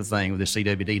horns and everything with the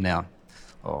CWD now.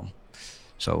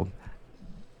 So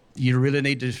you really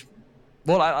need to.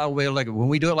 Well, I will like when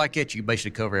we do it like that, you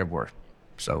basically cover everywhere.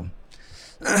 So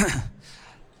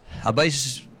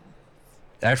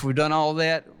after we've done all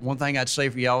that, one thing I'd say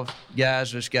for y'all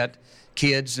guys that's got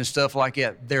kids and stuff like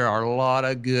that, there are a lot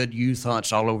of good youth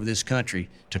hunts all over this country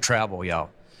to travel, y'all.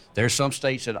 There's some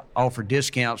states that offer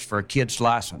discounts for a kid's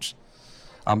license.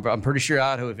 I'm pretty sure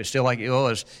Idaho, if it's still like it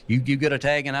was, you get a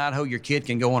tag in Idaho, your kid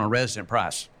can go on a resident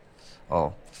price.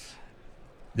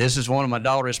 This is one of my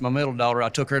daughters, my middle daughter. I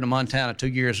took her to Montana 2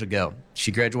 years ago.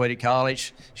 She graduated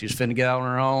college. She was finna get out on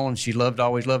her own. She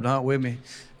always loved to hunt with me.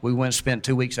 We went and spent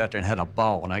 2 weeks out there and had a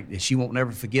ball, and she won't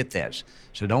never forget that.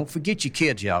 So don't forget your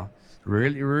kids, y'all.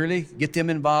 Really, really get them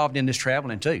involved in this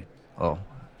traveling too.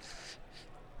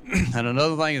 And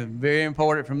another thing that's very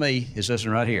important for me is this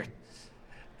one right here.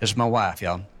 This is my wife,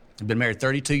 y'all. I've been married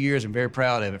 32 years and very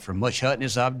proud of it, for much hunting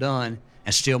as I've done,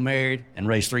 and still married and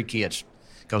raised 3 kids.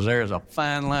 Because there is a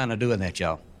fine line of doing that,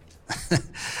 y'all.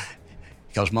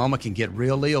 Because mama can get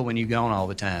real ill when you're gone all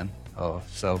the time.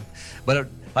 But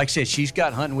like I said, she's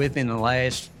got hunting with me in the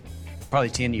last probably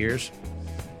 10 years.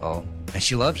 And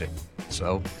she loves it.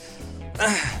 So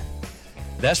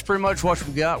that's pretty much what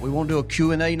we got. We want to do a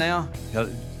Q&A now.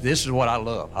 This is what I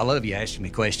love. I love you asking me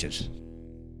questions.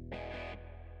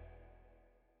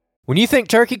 When you think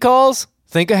turkey calls,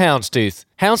 think of Houndstooth.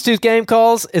 Houndstooth Game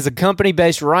Calls is a company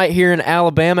based right here in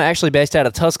Alabama, actually based out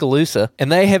of Tuscaloosa,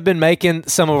 and they have been making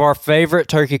some of our favorite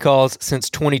turkey calls since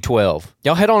 2012.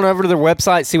 Y'all head on over to their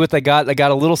website, see what they got. They got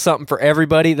a little something for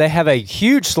everybody. They have a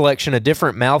huge selection of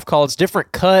different mouth calls,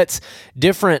 different cuts,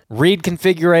 different reed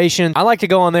configuration. I like to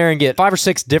go on there and get 5 or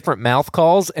 6 different mouth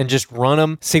calls and just run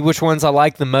them, see which ones I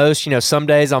like the most. Some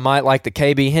days I might like the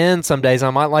KB hen, some days I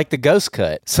might like the ghost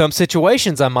cut. Some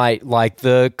situations I might like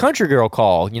the country girl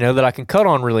call, that I can cut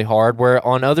on really hard, where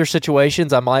on other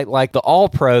situations I might like the all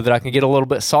pro that I can get a little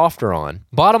bit softer on.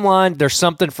 Bottom line, there's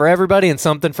something for everybody and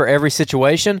something for every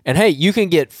situation. And hey, you can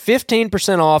get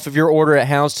 15% off of your order at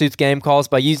Houndstooth Game Calls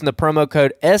by using the promo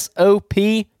code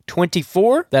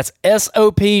SOP24. That's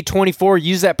SOP24.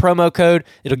 Use that promo code.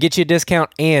 It'll get you a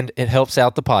discount and it helps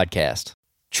out the podcast.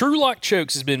 True Lock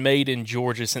Chokes has been made in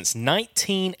Georgia since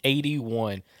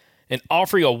 1981. And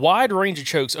offering a wide range of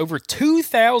chokes, over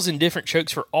 2,000 different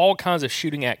chokes for all kinds of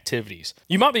shooting activities.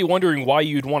 You might be wondering why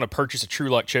you'd want to purchase a True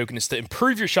Lock choke, and it's to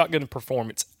improve your shotgun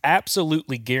performance.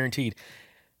 Absolutely guaranteed.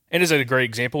 And as a great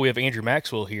example, we have Andrew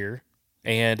Maxwell here.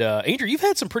 And Andrew, you've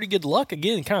had some pretty good luck,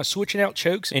 again, kind of switching out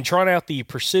chokes and trying out the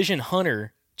Precision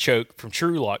Hunter choke from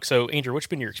True Lock. So, Andrew, what's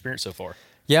been your experience so far?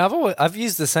 Yeah, I've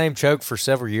used the same choke for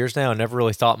several years now. I never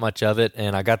really thought much of it,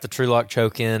 and I got the True Lock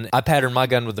choke in. I patterned my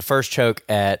gun with the first choke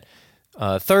at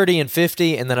 30 and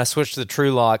 50, and then I switched to the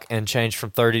True Lock and changed from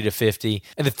 30 to 50.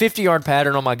 And the 50-yard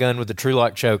pattern on my gun with the True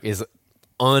Lock choke is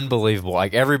unbelievable.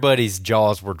 Like, everybody's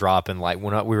jaws were dropping. Like,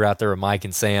 when we were out there with Mike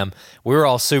and Sam, we were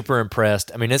all super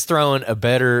impressed. I mean, it's throwing a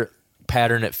better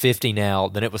pattern at 50 now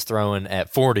than it was throwing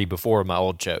at 40 before my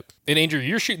old choke. And Andrew,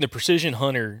 you're shooting the Precision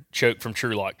Hunter choke from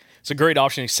True Lock. It's a great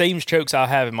option. Same chokes I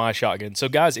have in my shotgun. So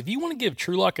guys, if you want to give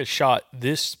True Lock a shot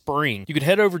this spring, you can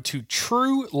head over to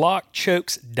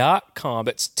TrueLockChokes.com.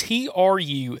 That's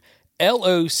TrueLockChokes.com.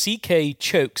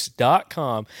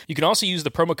 LOCKchokes.com. You can also use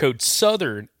the promo code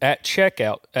SOUTHERN at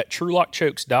checkout at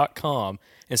TrueLockChokes.com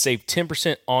and save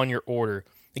 10% on your order.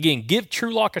 Again, give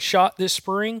TrueLock a shot this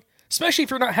spring, especially if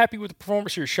you're not happy with the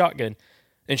performance of your shotgun,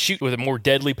 and shoot with a more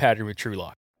deadly pattern with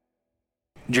TrueLock.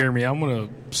 Jeremy, I'm going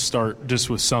to start just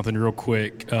with something real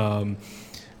quick.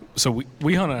 So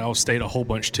we hunt at Iowa State a whole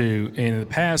bunch too, and in the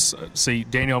past, see,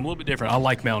 Daniel, I'm a little bit different. I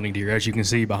like mounting deer, as you can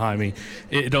see behind me.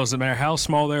 It doesn't matter how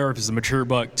small they are. If it's a mature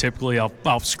buck, typically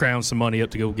I'll scrounge some money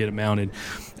up to go get it mounted.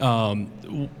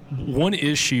 One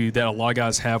issue that a lot of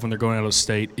guys have when they're going out of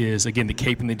state is, again, the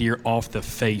caping the deer off the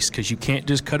face, because you can't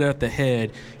just cut it at the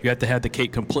head. You have to have the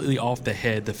cape completely off the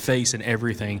head, the face, and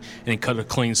everything, and then cut a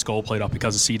clean skull plate off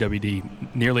because of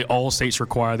CWD. Nearly all states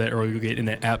require that, or you'll get in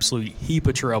an absolute heap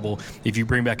of trouble if you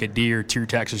bring back a deer to your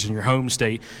taxes in your home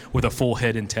state with a full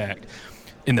head intact.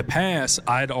 In the past,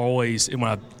 I'd always, when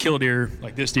I kill a deer,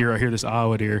 like this deer right here, this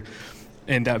Iowa deer,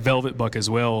 and that velvet buck as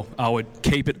well, I would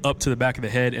cape it up to the back of the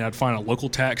head, and I'd find a local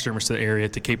taxidermist to the area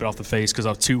to cape it off the face because I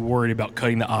was too worried about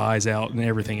cutting the eyes out and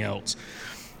everything else.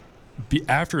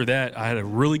 After that, I had a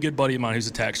really good buddy of mine who's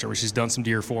a taxidermist. He's done some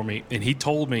deer for me, and he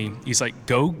told me, he's like,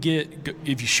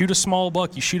 if you shoot a small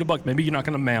buck, you shoot a buck, maybe you're not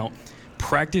going to mount.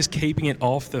 Practice caping it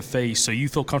off the face so you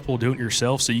feel comfortable doing it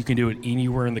yourself, so you can do it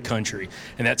anywhere in the country.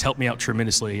 And that's helped me out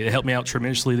tremendously. It helped me out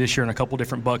tremendously this year in a couple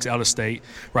different bucks out of state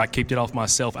where I caped it off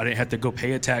myself. I didn't have to go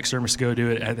pay a taxidermist to go do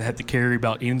it. I didn't have to carry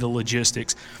about any of the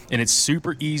logistics. And it's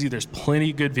super easy. There's plenty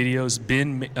of good videos.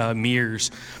 Ben Mears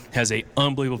has a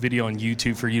unbelievable video on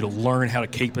YouTube for you to learn how to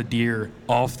cape a deer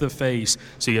off the face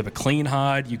so you have a clean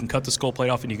hide, you can cut the skull plate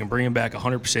off, and you can bring him back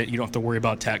 100%. You don't have to worry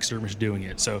about taxidermists doing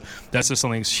it. So that's just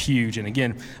something that's huge. And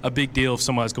again, a big deal if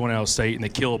somebody's going out of state and they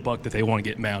kill a buck that they want to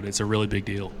get mounted. It's a really big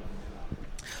deal.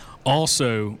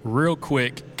 Also, real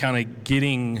quick, kind of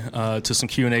getting to some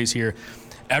Q&As here.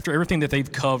 After everything that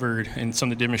they've covered and some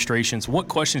of the demonstrations, what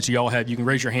questions do y'all have? You can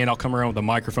raise your hand. I'll come around with a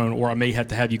microphone, or I may have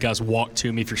to have you guys walk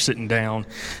to me if you're sitting down,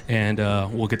 and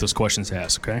we'll get those questions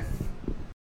asked, okay?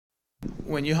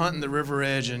 When you're hunting the river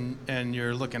edge and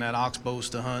you're looking at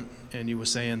oxbows to hunt, and you were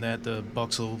saying that the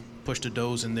bucks will push the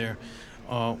does in there,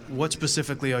 what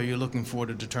specifically are you looking for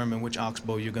to determine which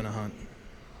oxbow you're going to hunt?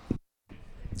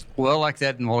 Well, like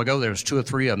that a while ago, there was 2 or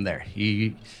 3 of them there.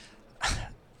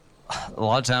 A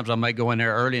lot of times I may go in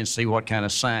there early and see what kind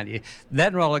of sign.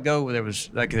 That while ago, there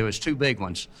was 2 big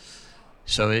ones.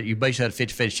 So you basically had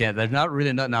a 50-50 chance. There's not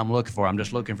really nothing I'm looking for. I'm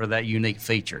just looking for that unique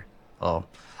feature. Like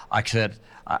I said,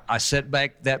 I set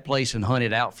back that place and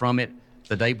hunted out from it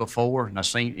the day before, and I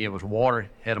seen it was water,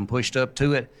 had them pushed up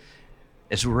to it.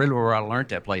 It's really where I learned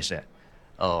that place at,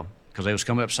 because they was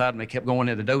coming upside and they kept going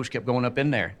in, the does kept going up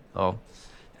in there.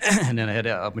 And then I had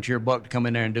a mature buck to come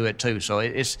in there and do it too. So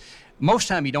it's most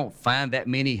time you don't find that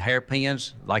many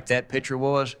hairpins like that picture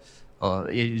was.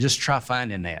 You just try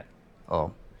finding that.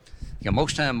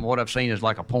 Most time what I've seen is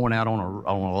like a point out on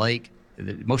a lake.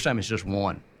 Most time it's just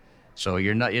one. So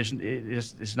you're not.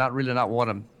 It's not really not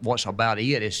what's about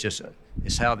it. It's just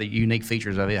it's how the unique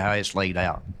features of it, how it's laid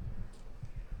out.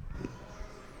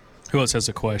 Who else has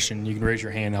a question? You can raise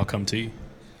your hand. I'll come to you.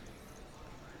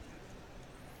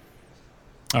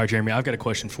 All right, Jeremy, I've got a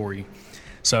question for you.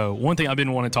 So one thing I've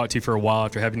been wanting to talk to you for a while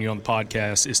after having you on the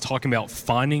podcast is talking about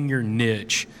finding your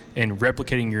niche and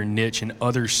replicating your niche in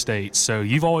other states. So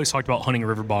you've always talked about hunting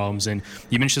river bottoms, and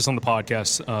you mentioned this on the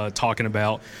podcast, talking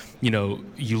about, you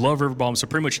love river bottoms. So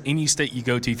pretty much any state you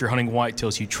go to, if you're hunting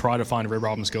whitetails, you try to find river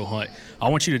bottoms, go hunt. I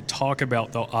want you to talk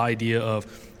about the idea of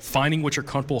finding what you're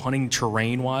comfortable hunting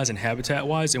terrain-wise and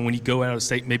habitat-wise, and when you go out of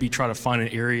state, maybe try to find an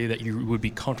area that you would be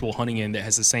comfortable hunting in that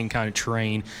has the same kind of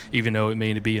terrain, even though it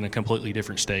may be in a completely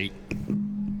different state.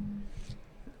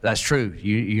 That's true.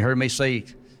 You heard me say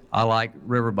I like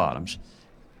river bottoms.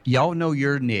 Y'all know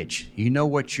your niche. You know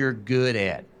what you're good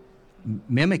at.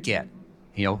 Mimic it.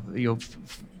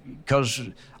 Because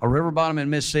a river bottom in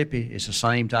Mississippi is the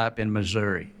same type in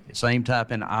Missouri, the same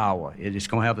type in Iowa. It's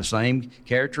going to have the same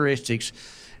characteristics.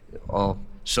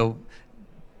 So,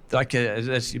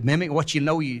 mimic what you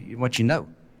know.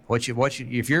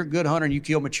 If you're a good hunter and you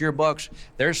kill mature bucks,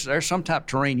 there's some type of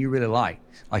terrain you really like.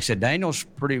 Like I said, Daniel's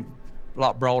a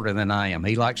lot broader than I am.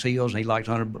 He likes hills and he likes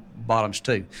hunting bottoms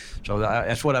too. So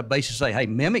that's what I basically say. Hey,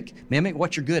 mimic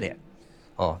what you're good at.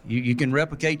 You can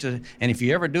replicate and if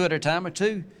you ever do it a time or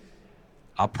two,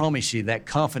 I promise you that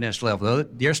confidence level.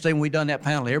 The first time we done that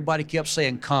panel, everybody kept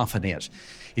saying confidence.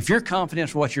 If you're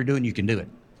confident in what you're doing, you can do it.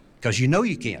 Because you know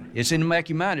you can. It's in the back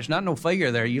of your mind. It's not no failure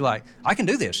there. You like, I can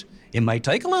do this. It may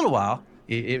take a little while.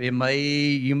 You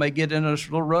may get in a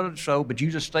little rut or so, but you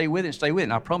just stay with it,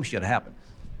 and I promise you it'll happen.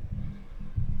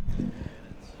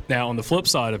 Now, on the flip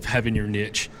side of having your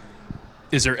niche,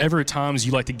 is there ever times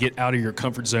you like to get out of your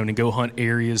comfort zone and go hunt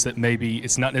areas that maybe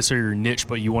it's not necessarily your niche,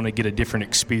 but you want to get a different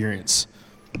experience?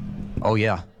 Oh,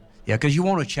 yeah. Yeah, because you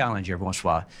want to challenge every once in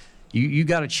a while. You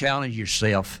got to challenge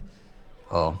yourself.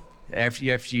 After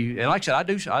you, and like I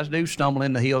said, I do stumble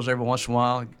in the hills every once in a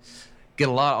while. Get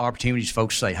a lot of opportunities.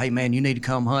 Folks say, "Hey, man, you need to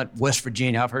come hunt West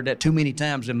Virginia." I've heard that too many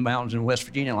times in the mountains in West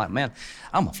Virginia. I'm like, man,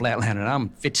 I'm a flatlander, and I'm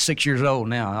 56 years old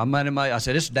now. I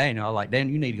said, "It's Daniel." I'm like,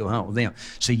 "Daniel, you need to go hunt with them."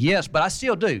 So yes, but I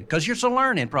still do, because it's a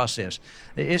learning process.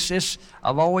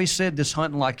 I've always said this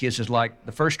hunting like this is like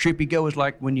the first trip you go is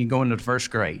like when you go into the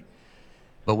first grade.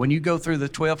 But when you go through the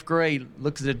 12th grade,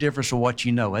 look at the difference of what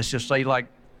you know. Let's just say like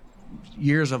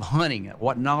years of hunting,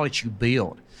 what knowledge you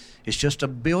build. It's just a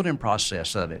building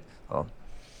process of it.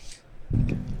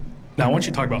 Now, I want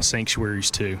you to talk about sanctuaries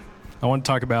too. I want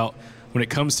to talk about when it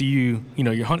comes to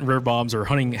you're hunting river bottoms or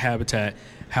hunting habitat,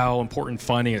 how important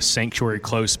finding a sanctuary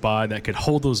close by that could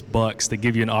hold those bucks that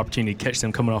give you an opportunity to catch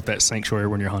them coming off that sanctuary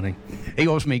when you're hunting. He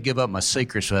wants me to give up my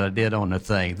secrets that I did on the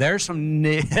thing. There's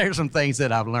some things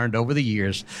that I've learned over the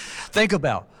years. Think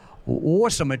about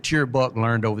what's a mature buck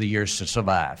learned over the years to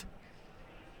survive.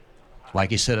 Like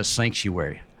he said, a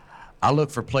sanctuary. I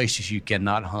look for places you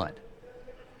cannot hunt.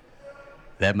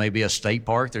 That may be a state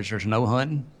park there's no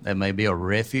hunting. That may be a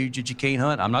refuge that you can't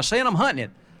hunt. I'm not saying I'm hunting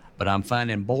it, but I'm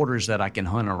finding borders that I can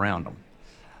hunt around them.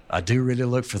 I do really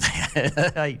look for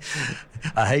that.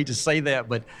 I hate to say that,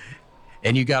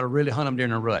 and you got to really hunt them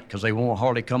during the rut, because they won't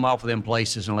hardly come off of them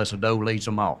places unless a doe leads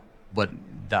them off. But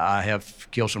I have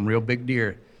killed some real big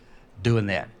deer doing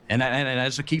that. And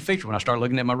that's a key feature. When I start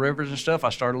looking at my rivers and stuff, I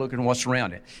start looking at what's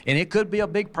around it. And it could be a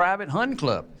big private hunting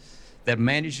club that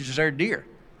manages their deer,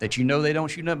 that they don't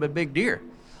shoot nothing but big deer.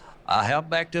 I have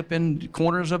backed up in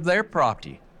corners of their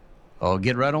property, or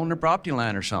get right on their property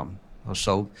line or something.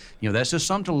 So, that's just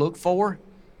something to look for.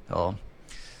 I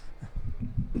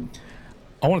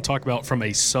want to talk about, from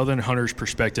a southern hunter's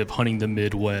perspective, hunting the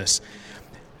Midwest.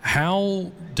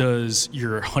 How does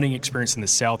your hunting experience in the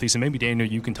Southeast, and maybe Daniel,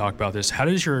 you can talk about this, how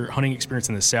does your hunting experience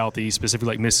in the Southeast, specifically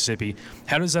like Mississippi,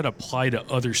 how does that apply to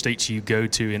other states you go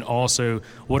to? And also,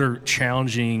 what are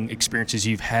challenging experiences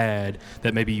you've had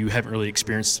that maybe you haven't really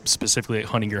experienced specifically at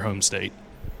hunting your home state?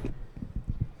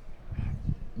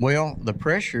 Well, the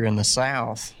pressure in the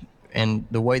South and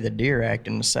the way the deer act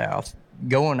in the South,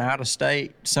 going out of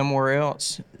state somewhere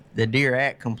else, the deer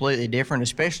act completely different,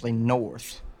 especially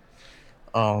north.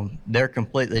 They're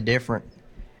completely different.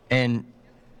 And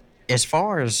as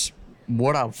far as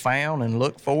what I've found and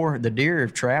looked for, the deer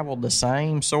have traveled the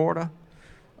same sort of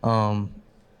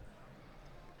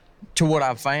to what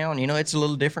I've found. It's a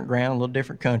little different ground, a little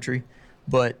different country,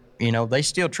 but they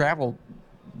still travel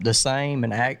the same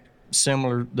and act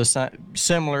similar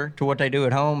to what they do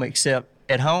at home, except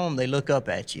at home they look up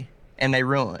at you and they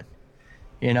run.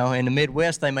 In the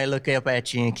Midwest they may look up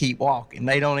at you and keep walking.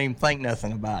 They don't even think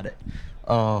nothing about it.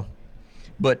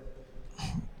 But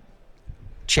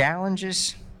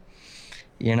challenges,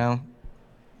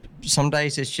 some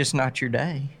days it's just not your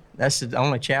day. That's the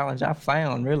only challenge I've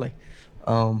found, really,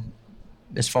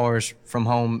 as far as from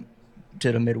home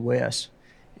to the Midwest.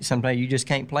 Sometimes you just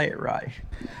can't play it right.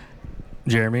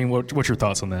 Jeremy, what's your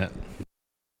thoughts on that?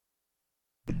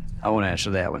 I want to answer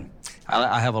that one.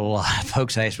 I have a lot of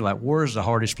folks ask me, like, where's the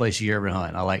hardest place you ever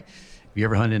hunt? Have you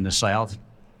ever hunted in the South?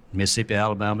 Mississippi,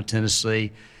 Alabama,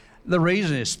 Tennessee. The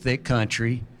reason it's thick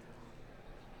country,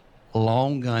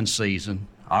 long gun season.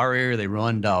 Our area, they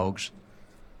run dogs.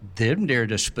 Them deer are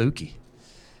just spooky.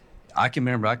 I can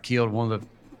remember I killed one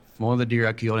of the deer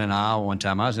I killed in Iowa one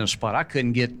time. I was in a spot I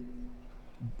couldn't get.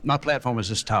 My platform was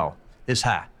this tall, this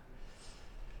high.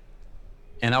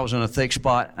 And I was in a thick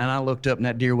spot, and I looked up, and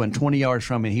that deer went 20 yards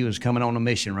from me, and he was coming on a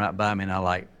mission right by me. And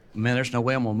I man, there's no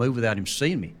way I'm going to move without him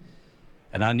seeing me.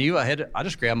 And I knew I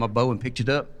just grabbed my bow and picked it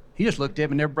up. He just looked at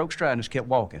me, never broke stride, and just kept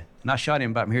walking. And I shot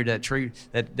him about here to that tree,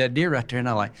 that deer right there. And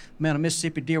I man, a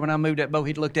Mississippi deer, when I moved that bow,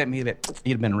 he'd looked at me, he'd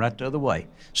have been right the other way.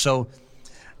 So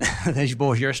these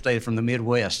boys here stayed from the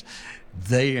Midwest.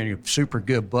 They are super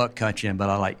good buck country,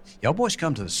 but y'all boys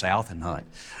come to the South and hunt.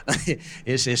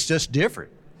 It's just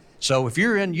different. So if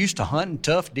you're used to hunting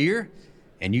tough deer,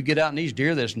 and you get out in these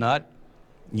deer that's not,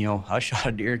 I shot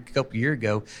a deer a couple years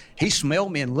ago. He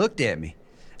smelled me and looked at me.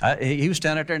 He was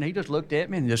standing out there, and he just looked at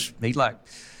me, and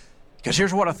because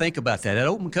here's what I think about that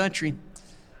open country.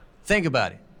 Think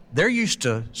about it. They're used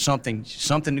to something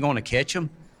going to catch them.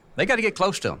 They got to get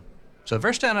close to them. So if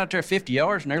they're standing out there 50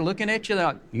 yards and they're looking at you, they're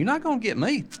like, you're not going to get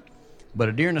me. But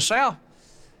a deer in the South,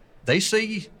 they see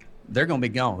you, they're going to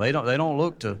be gone. They don't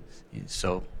look to.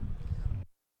 So.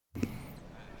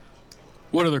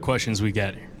 What other questions we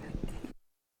got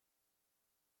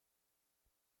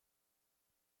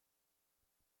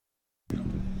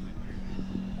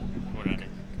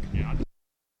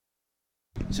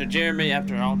So Jeremy,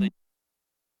 after all the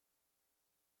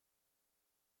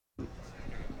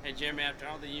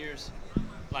years,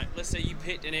 like let's say you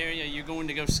picked an area you're going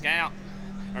to go scout,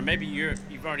 or maybe you've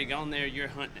already gone there, you're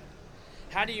hunting.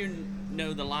 How do you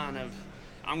know the line of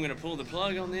I'm going to pull the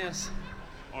plug on this,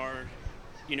 or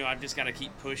I've just got to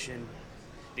keep pushing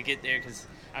to get there? Because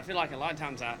I feel like a lot of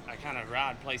times I kind of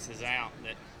ride places out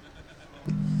that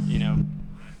I didn't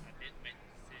make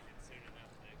the decision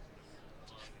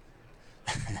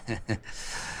soon enough.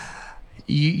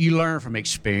 You learn from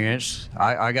experience.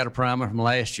 I got a primer from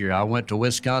last year. I went to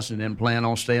Wisconsin, didn't plan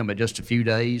on staying but just a few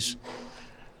days.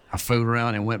 I fooled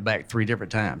around and went back 3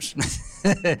 different times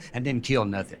and didn't kill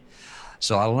nothing.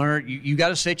 So I learned you got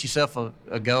to set yourself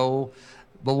a goal.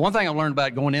 But one thing I learned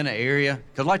about going in an area,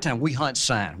 because a lot of times we hunt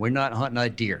sign. We're not hunting a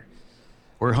deer.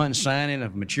 We're hunting sign, and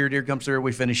if a mature deer comes through,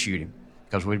 we finish shooting.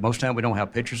 Because most of the time we don't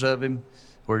have pictures of him.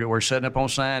 We're setting up on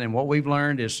sign, and what we've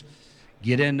learned is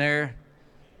get in there.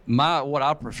 What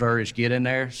I prefer is get in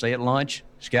there, say at lunch,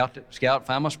 scout,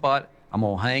 find my spot. I'm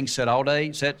going to hang, set all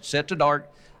day, set to dark.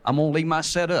 I'm going to leave my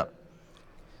set up.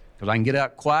 Because I can get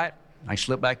out quiet, I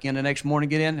slip back in the next morning,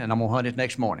 get in, and I'm going to hunt it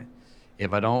next morning.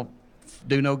 If I don't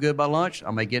do no good by lunch,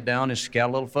 I may get down and scout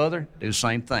a little further, do the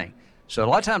same thing. So a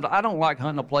lot of times I don't like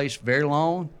hunting a place very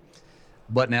long,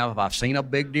 but now if I've seen a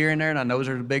big deer in there and I know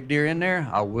there's a big deer in there,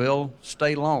 I will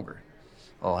stay longer.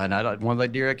 Oh, and one of the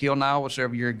deer I killed in Iowa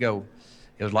several years ago,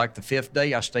 it was like the 5th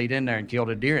day I stayed in there and killed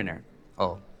a deer in there.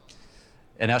 Oh,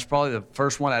 and that's probably the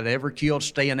first one I'd ever killed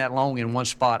staying that long in one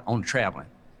spot on traveling.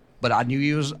 But I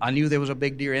knew there was a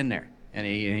big deer in there, and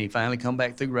he finally come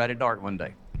back through right at dark one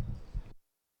day.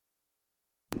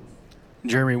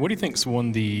 Jeremy, what do you think is one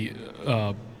of the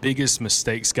biggest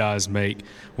mistakes guys make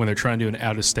when they're trying to do an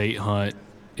out-of-state hunt,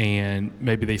 and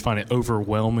maybe they find it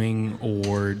overwhelming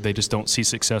or they just don't see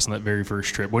success on that very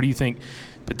first trip? What do you think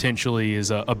potentially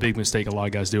is a big mistake a lot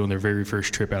of guys do on their very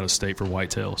first trip out of state for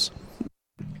whitetails?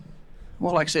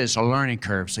 Well, like I said, it's a learning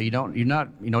curve, so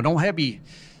don't have your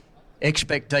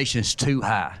expectations too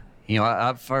high.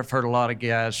 I've heard a lot of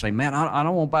guys say, "Man, I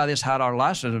don't want to buy this high-dollar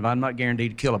license if I'm not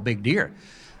guaranteed to kill a big deer."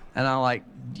 And I'm like,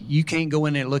 you can't go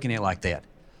in there looking at it like that.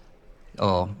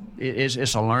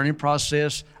 It's a learning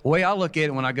process. The way I look at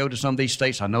it when I go to some of these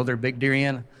states I know they're big deer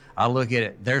in, I look at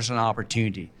it, there's an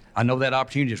opportunity. I know that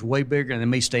opportunity is way bigger than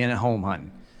me staying at home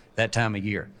hunting that time of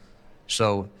year.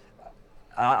 So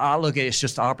I look at it, it's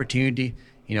just an opportunity,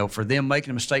 for them making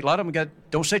a mistake. A lot of them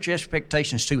don't set your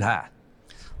expectations too high.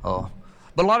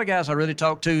 But a lot of guys I really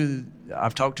talk to,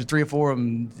 I've talked to 3 or 4 of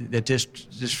them at this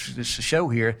show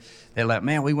here, they're like,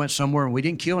 man, we went somewhere and we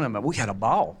didn't kill them, but we had a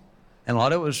ball. And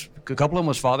a couple of them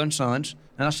was father and sons.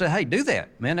 And I said, hey, do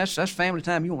that. Man, that's family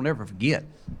time you won't never forget.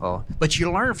 But you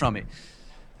learn from it.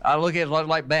 I look at it a lot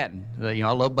like batting.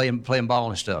 I love playing ball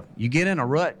and stuff. You get in a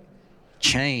rut,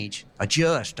 change,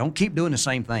 adjust. Don't keep doing the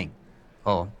same thing.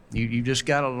 You just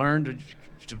got to learn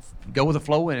to go with the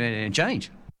flow and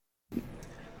change.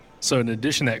 So in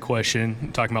addition to that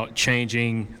question, talking about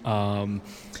changing,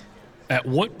 at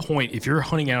what point, if you're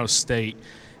hunting out of state,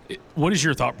 what is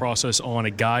your thought process on a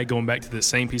guy going back to the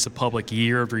same piece of public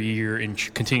year after year and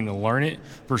continuing to learn it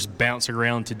versus bouncing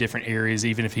around to different areas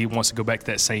even if he wants to go back to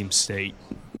that same state?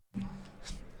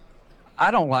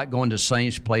 I don't like going to the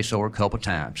same place over a couple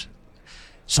times.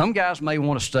 Some guys may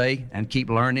want to stay and keep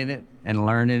learning it and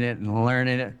learning it and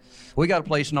learning it. We got a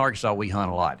place in Arkansas we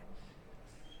hunt a lot.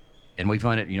 And we've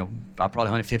hunted, I probably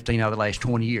hunted 15 out of the last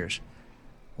 20 years.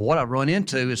 What I run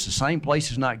into is the same place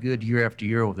is not good year after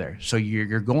year over there. So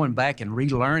you're going back and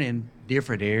relearning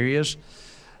different areas.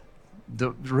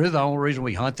 Really the only reason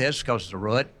we hunt that is because it's a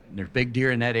rut. And there's big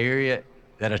deer in that area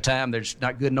at a time that's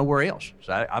not good nowhere else.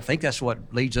 So I think that's what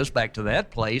leads us back to that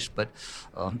place. But,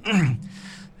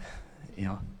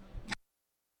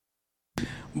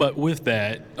 But with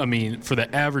that, for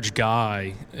the average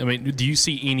guy, do you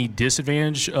see any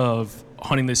disadvantage of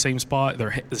hunting the same spot,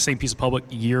 the same piece of public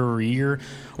year over year?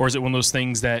 Or is it one of those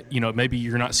things that, maybe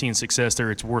you're not seeing success there,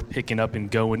 it's worth picking up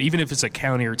and going, even if it's a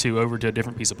county or two over to a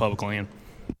different piece of public land?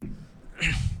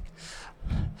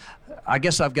 I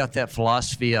guess I've got that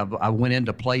philosophy. I went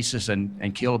into places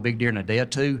and killed a big deer in a day or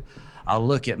two. I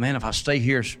look at, man, if I stay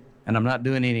here and I'm not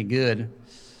doing any good,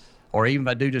 or even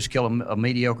if I do just kill a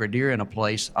mediocre deer in a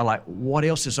place, I like, what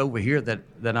else is over here that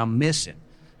I'm missing?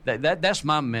 That's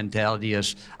my mentality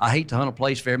is I hate to hunt a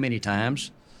place very many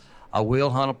times. I will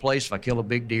hunt a place if I kill a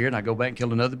big deer and I go back and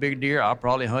kill another big deer. I'll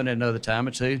probably hunt it another time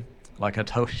or two. Like I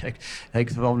told you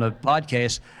on the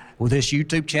podcast, with this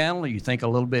YouTube channel, you think a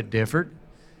little bit different.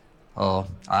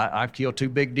 I've killed 2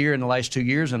 big deer in the last 2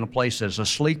 years in a place that's a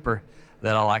sleeper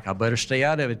that I like. I better stay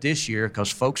out of it this year because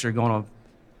folks are going to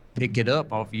pick it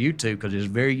up off of YouTube because it's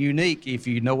very unique if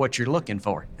you know what you're looking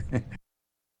for.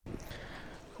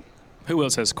 Who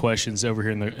else has questions over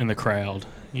here in the crowd?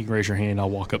 You can raise your hand. I'll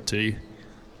walk up to you.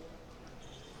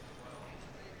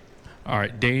 All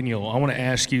right, Daniel, I want to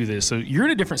ask you this. So you're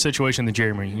in a different situation than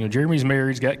Jeremy. You know, Jeremy's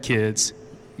married, he's got kids.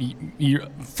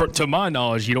 To my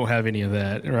knowledge, you don't have any of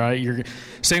that, right? You're a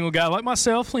single guy like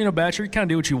myself, you know, bachelor. You kind of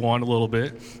do what you want a little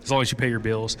bit as long as you pay your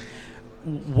bills.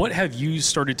 What have you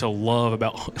started to love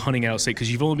about hunting out of state?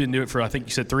 Because you've only been doing it for, I think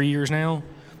you said 3 years now.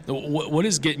 What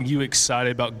is getting you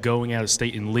excited about going out of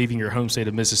state and leaving your home state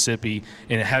of Mississippi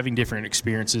and having different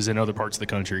experiences in other parts of the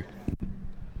country?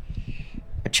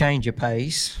 A change of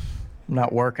pace. I'm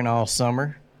not working all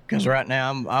summer because right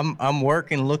now I'm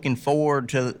working, looking forward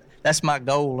to. That's my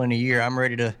goal in a year. I'm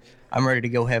ready to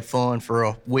go have fun for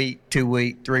a week, 2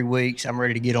 weeks, 3 weeks. I'm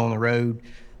ready to get on the road,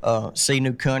 see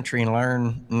new country, and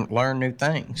learn new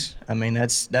things. I mean,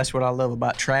 that's what I love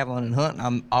about traveling and hunting.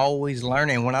 I'm always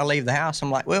learning. When I leave the house,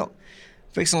 I'm like, well,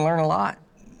 fixing to learn a lot.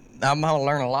 I'm going to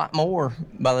learn a lot more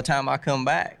by the time I come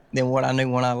back than what I knew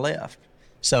when I left.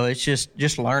 So it's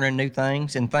just learning new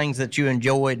things and things that you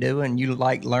enjoy doing. You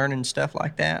like learning stuff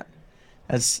like that.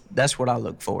 That's what I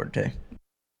look forward to.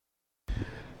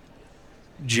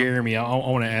 Jeremy, I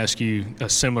want to ask you a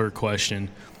similar question.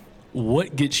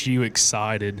 What gets you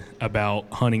excited about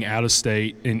hunting out of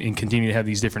state and continuing to have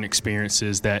these different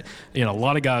experiences that, you know, a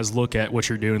lot of guys look at what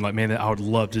you're doing like, man, I would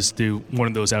love to just do one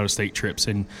of those out of state trips.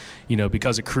 And, you know,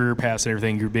 because of career paths and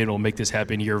everything, you've been able to make this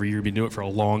happen year over year. You've been doing it for a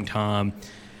long time.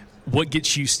 What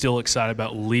gets you still excited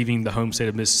about leaving the home state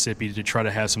of Mississippi to try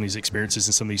to have some of these experiences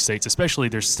in some of these states, especially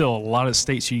there's still a lot of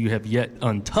states you have yet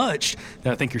untouched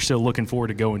that I think you're still looking forward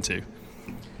to going to?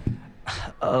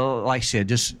 Like I said,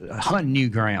 just hunting new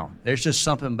ground. There's just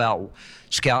something about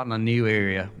scouting a new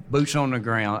area, boots on the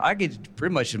ground. I get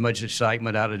pretty much as much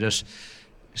excitement out of just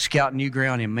scouting new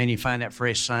ground, and man, you find that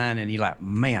fresh sign and you're like,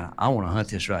 man, I want to hunt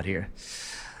this right here.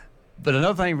 But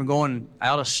another thing from going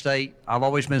out of state, I've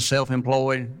always been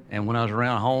self-employed, and when I was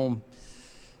around home,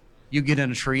 you get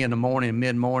in a tree in the morning,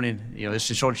 mid-morning, you know, it's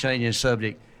just sort of changing the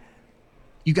subject.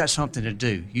 You got something to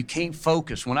do. You can't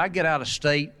focus. When I get out of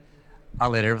state, I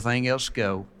let everything else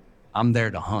go. I'm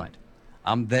there to hunt.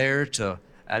 I'm there to,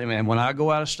 I mean, when I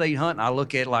go out of state hunting, I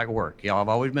look at it like work. You know, I've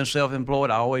always been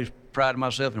self-employed. I always pride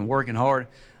myself in working hard.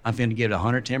 I'm finna give it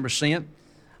 110%.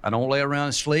 I don't lay around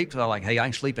and sleep because I'm like, hey, I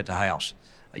can sleep at the house.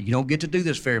 You don't get to do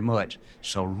this very much.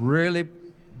 So really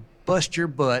bust your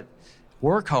butt,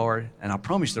 work hard, and I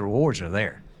promise the rewards are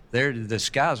there. The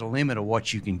sky's the limit of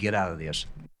what you can get out of this.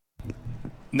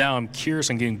 Now I'm curious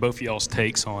on getting both of y'all's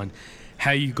takes on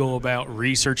how you go about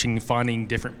researching and finding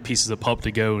different pieces of pup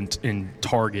to go and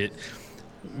target.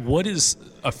 What is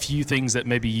a few things that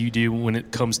maybe you do when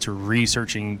it comes to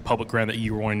researching public ground that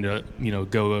you're wanting to, you know,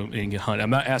 go and hunt? I'm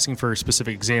not asking for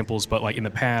specific examples, but like in the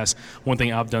past, one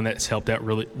thing I've done that's helped out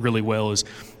really, really well is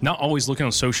not always looking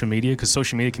on social media, because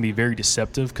social media can be very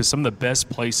deceptive, because some of the best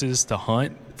places to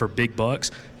hunt for big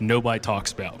bucks, nobody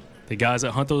talks about. The guys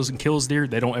that hunt those and kills deer,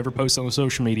 they don't ever post on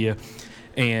social media.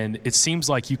 And it seems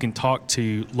like you can talk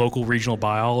to local regional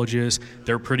biologists.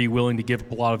 They're pretty willing to give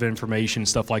a lot of information and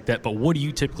stuff like that. But what do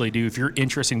you typically do if you're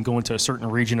interested in going to a certain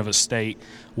region of a state?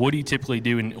 What do you typically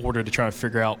do in order to try to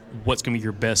figure out what's going to be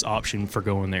your best option for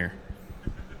going there?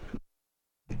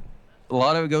 A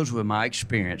lot of it goes with my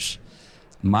experience,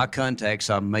 my contacts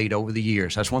I've made over the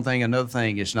years. That's one thing. Another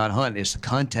thing is not hunting, it's the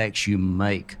contacts you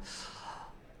make.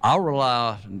 I'll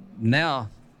rely now,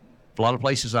 a lot of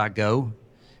places I go,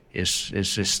 it's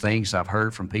just things I've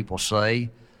heard from people say.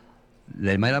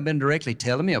 They may not have been directly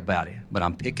telling me about it, but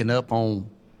I'm picking up on,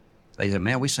 they say,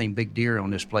 man, we seen big deer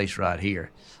on this place right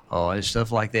here. And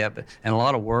stuff like that. And a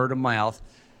lot of word of mouth.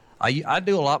 I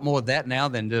do a lot more of that now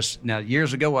than just, now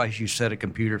years ago I used to set a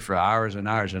computer for hours and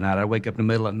hours and hours. I'd wake up in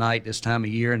the middle of the night this time of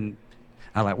year and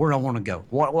I'm like, where do I want to go?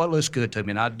 What looks good to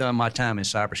me? And I've done my time in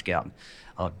cyber scouting.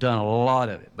 I've done a lot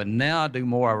of it. But now I do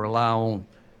more, I rely on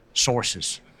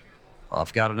sources.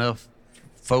 I've got enough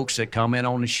folks that come in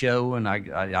on the show, and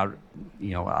I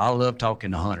love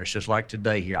talking to hunters, just like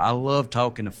today here. I love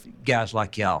talking to guys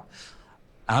like y'all.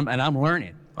 I'm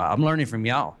learning. I'm learning from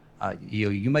y'all.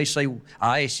 You may say,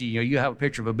 I asked you, you have a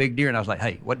picture of a big deer, and I was like,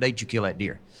 hey, what day did you kill that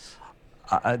deer?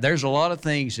 There's a lot of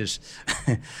things.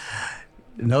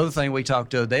 Another thing we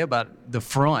talked the other day about the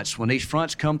fronts. When these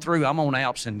fronts come through, I'm on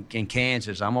Alps in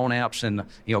Kansas. I'm on Alps in,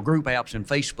 group Alps in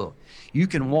Facebook. You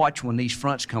can watch when these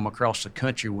fronts come across the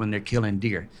country when they're killing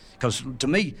deer. Because to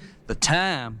me, the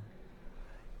time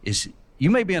is, you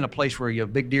may be in a place where your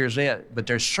big deer is at, but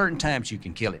there's certain times you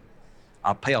can kill it.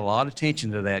 I pay a lot of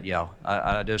attention to that, y'all.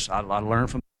 I learn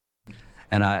from,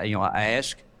 and I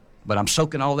ask, But I'm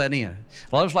soaking all that in.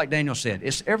 Well, it's like Daniel said,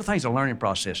 everything's a learning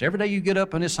process. Every day you get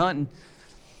up and it's hunting,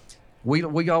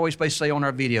 we always say on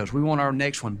our videos, we want our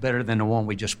next one better than the one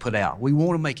we just put out. We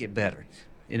want to make it better.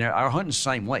 Our hunting's the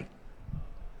same way.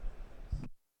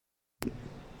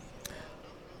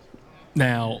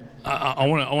 Now, I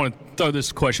want to throw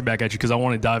this question back at you because I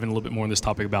want to dive in a little bit more on this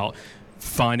topic about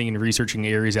finding and researching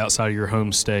areas outside of your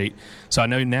home state. So I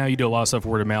know now you do a lot of stuff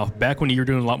word of mouth. Back when you were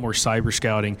doing a lot more cyber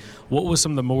scouting, what was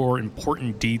some of the more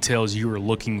important details you were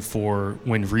looking for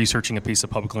when researching a piece of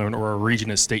public land or a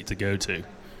region, a state to go to?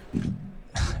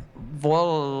 Well,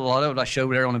 a lot of it I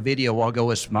showed there on the video a while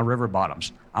ago is my river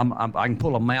bottoms. I can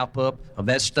pull a map up of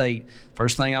that state.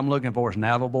 First thing I'm looking for is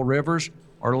navigable rivers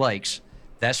or lakes.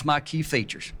 That's my key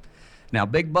features. Now,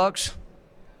 big bucks,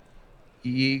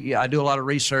 I do a lot of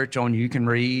research on. You can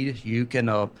read. You can,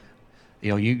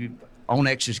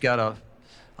 Onyx has got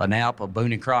an app of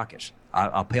Boone and Crockett's.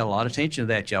 I pay a lot of attention to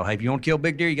that, y'all. Hey, if you want to kill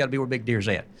big deer, you got to be where big deer's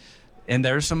at. And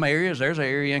there's some areas. There's an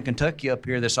area in Kentucky up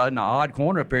here that's in an odd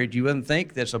corner up here that you wouldn't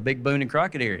think that's a big Boone and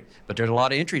Crockett area, but there's a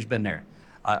lot of entries been there.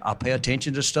 I pay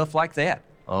attention to stuff like that.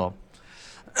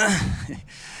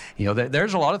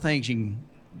 There's a lot of things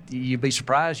you'd be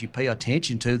surprised you pay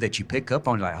attention to that you pick up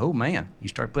on. Like, oh man, you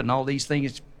start putting all these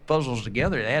things, puzzles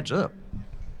together, it adds up.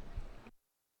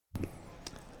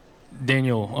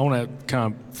 Daniel, I want to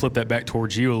kind of flip that back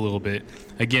towards you a little bit.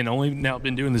 Again, only now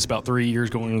been doing this about 3 years,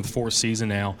 going into the fourth season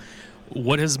now.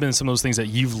 What has been some of those things that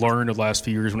you've learned over the last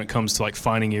few years when it comes to like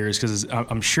finding areas? Because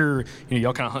I'm sure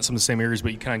y'all kind of hunt some of the same areas,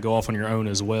 but you kind of go off on your own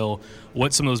as well.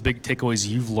 What's some of those big takeaways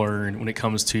you've learned when it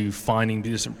comes to finding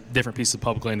different pieces of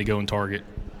public land to go and target?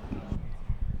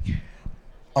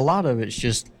 A lot of it's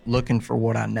just looking for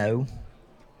what I know.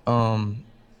 A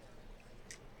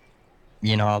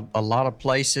lot of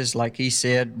places, like he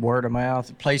said, word of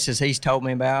mouth, places he's told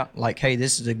me about, like, hey,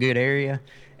 this is a good area.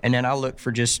 And then I look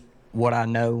for just what I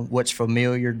know, what's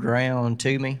familiar ground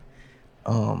to me,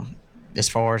 as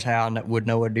far as how I would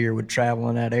know a deer would travel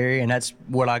in that area. And that's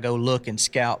what I go look and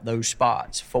scout those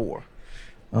spots for.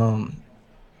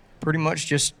 Pretty much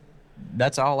just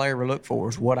that's all I ever look for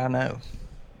is what I know.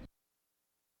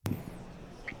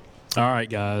 All right,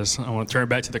 guys, I want to turn it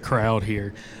back to the crowd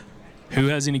here. Who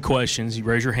has any questions? You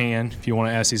raise your hand if you want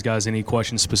to ask these guys any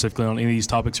questions specifically on any of these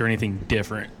topics or anything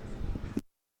different.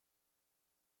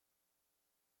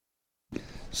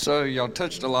 So y'all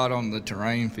touched a lot on the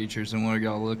terrain features and what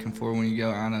y'all looking for when you go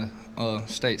on a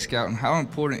state scouting. How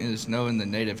important is knowing the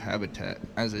native habitat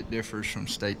as it differs from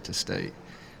state to state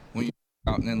when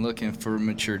you're out and looking for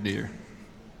mature deer?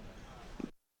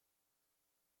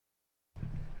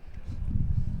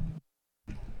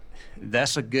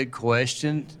 That's a good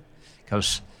question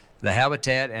because the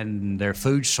habitat and their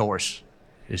food source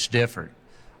is different.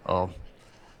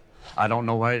 I don't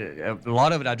know why. A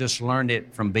lot of it I just learned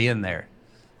it from being there.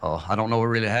 I don't know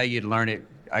really how you'd learn it.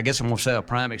 I guess I'm going to say a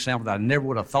prime example that I never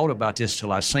would have thought about this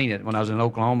till I seen it when I was in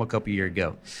Oklahoma a couple of years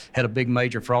ago. Had a big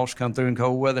major frost come through in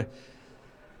cold weather.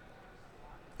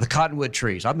 The cottonwood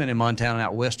trees. I've been in Montana and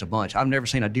out west a bunch. I've never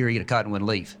seen a deer eat a cottonwood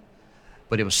leaf.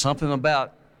 But it was something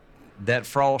about that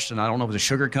frost, and I don't know if it was the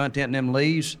sugar content in them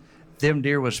leaves, them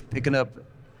deer was picking up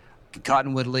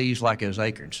cottonwood leaves like it was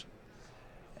acorns.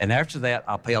 And after that,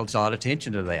 I paid a lot of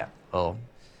attention to that.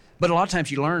 But a lot of times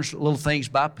you learn little things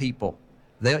by people.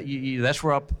 That's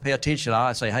where I pay attention.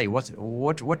 I say, hey, what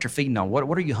you're feeding on?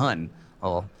 What are you hunting?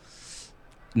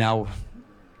 Now,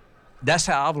 that's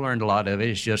how I've learned a lot of it.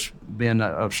 It's just been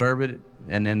observant,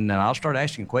 and then I'll start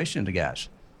asking questions to guys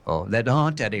that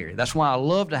hunt that area. That's why I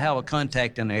love to have a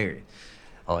contact in the area.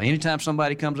 Anytime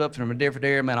somebody comes up from a different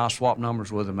area, man, I'll swap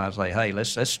numbers with them. I say, hey,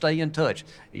 let's stay in touch.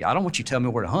 I don't want you to tell me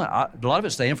where to hunt. A lot of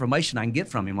it's the information I can get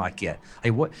from him like that.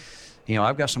 Hey,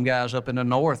 I've got some guys up in the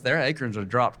north, their acorns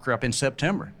have crop in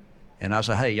September. And I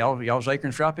say, hey, y'all's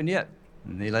acorns dropping yet?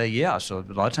 And they say, yeah. So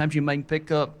a lot of times you may pick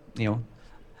up,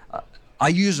 I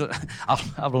use it.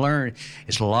 I've learned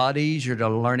it's a lot easier to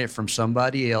learn it from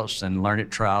somebody else than learn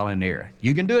it trial and error.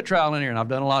 You can do it trial and error, and I've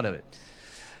done a lot of it.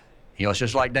 It's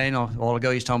just like Daniel a while ago,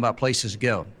 he's talking about places to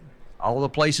go. All the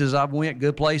places I've went,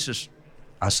 good places,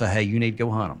 I say, hey, you need to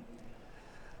go hunt them.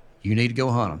 You need to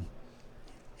go hunt them.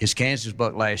 His Kansas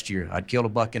buck last year, I'd killed a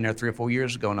buck in there 3 or 4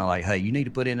 years ago, and I'm like, hey, you need to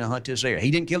put in and hunt this area.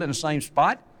 He didn't kill it in the same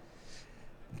spot,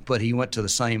 but he went to the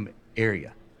same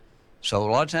area. So a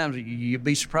lot of times you'd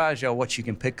be surprised, y'all, what you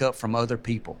can pick up from other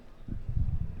people.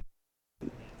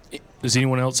 Does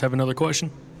anyone else have another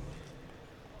question?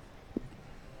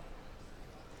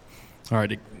 All right,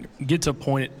 to get to a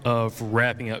point of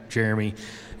wrapping up, Jeremy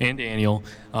and Daniel,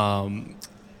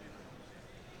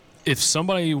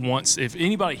 if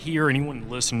anybody here, anyone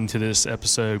listening to this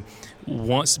episode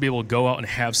wants to be able to go out and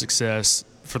have success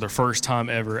for their first time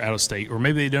ever out of state, or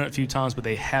maybe they've done it a few times, but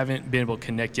they haven't been able to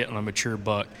connect yet on a mature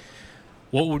buck,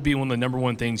 what would be one of the number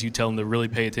one things you tell them to really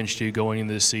pay attention to going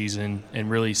into this season and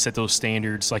really set those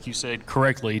standards, like you said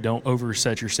correctly, don't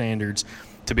overset your standards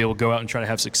to be able to go out and try to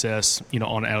have success, on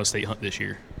an out-of-state hunt this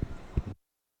year?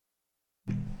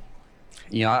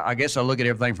 I guess I look at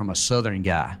everything from a southern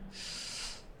guy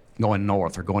going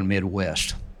north or going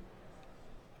Midwest.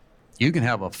 You can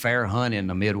have a fair hunt in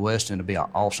the Midwest and it'll be an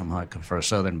awesome hunt for a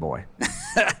southern boy.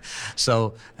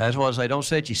 So that's why I say don't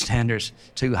set your standards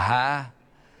too high,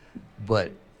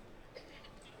 but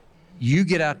you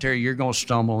get out there, you're going to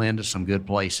stumble into some good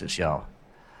places, y'all.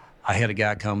 I had a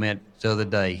guy comment the other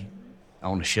day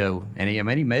on the show, and he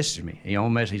messaged me. He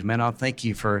messaged, man, I thank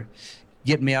you for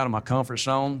getting me out of my comfort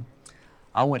zone.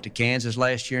 I went to Kansas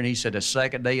last year, and he said the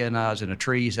second day and I was in a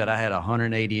tree, he said I had a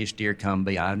 180-inch deer come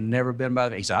by. I've never been by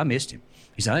that. He said, I missed him.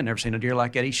 He said, I had never seen a deer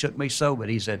like that. He shook me so, but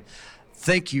he said,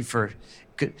 thank you for –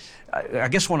 I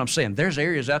guess what I'm saying, there's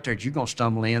areas out there that you're going to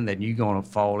stumble in that you're going to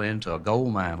fall into a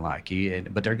gold mine like you,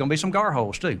 but there are going to be some gar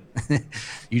holes too.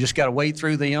 You just got to wade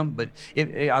through them. But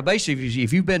basically,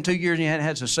 if you've been 2 years and you hadn't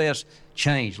had success,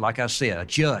 change. Like I said,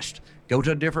 adjust. Go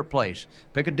to a different place.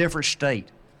 Pick a different state.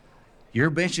 You're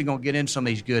eventually going to get in some of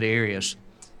these good areas.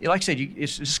 Like I said,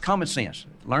 it's common sense.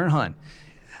 Learn hunting.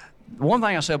 One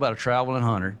thing I say about a traveling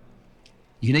hunter,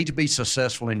 you need to be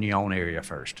successful in your own area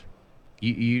first.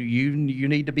 You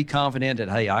need to be confident that,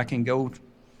 hey, I can go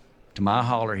to my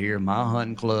holler here, my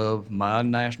hunting club, my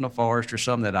national forest or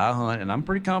something that I hunt, and I'm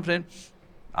pretty confident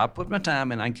I put my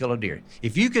time in, I can kill a deer.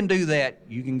 If you can do that,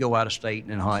 you can go out of state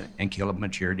and hunt and kill a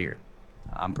mature deer.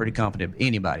 I'm pretty confident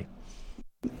anybody.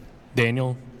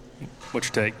 Daniel, what's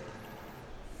your take?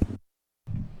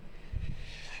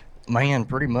 Man,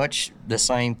 pretty much the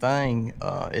same thing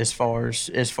as far as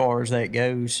that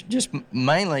goes. Just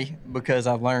mainly because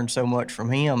I've learned so much from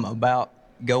him about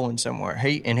going somewhere.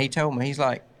 He told me, he's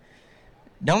like,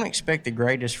 don't expect the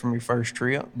greatest from your first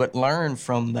trip, but learn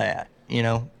from that.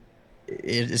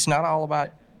 It's not all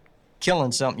about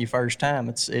killing something your first time.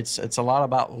 It's a lot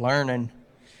about learning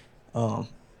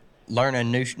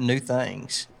new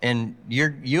things, and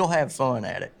you'll have fun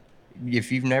at it.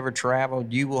 If you've never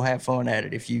traveled, you will have fun at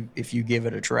it if you give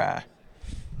it a try.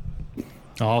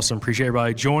 Awesome. Appreciate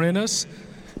everybody joining us.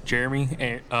 Jeremy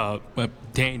and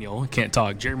Daniel, can't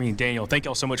talk. Jeremy and Daniel, thank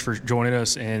y'all so much for joining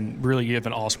us and really give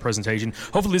an awesome presentation.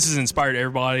 Hopefully this has inspired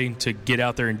everybody to get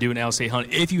out there and do an out-of-state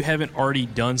hunt. If you haven't already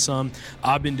done some,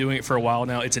 I've been doing it for a while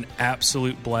now. It's an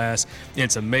absolute blast. And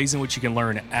it's amazing what you can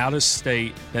learn out of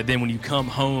state that then when you come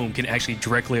home can actually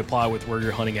directly apply with where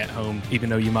you're hunting at home, even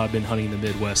though you might have been hunting in the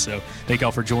Midwest. So thank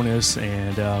y'all for joining us,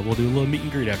 and we'll do a little meet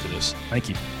and greet after this. Thank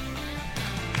you.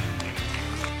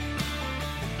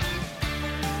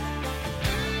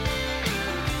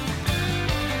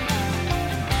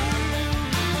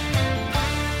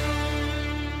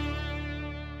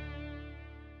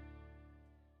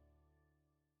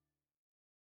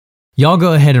 Y'all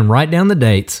go ahead and write down the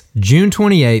dates, June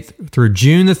 28th through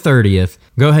June the 30th.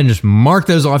 Go ahead and just mark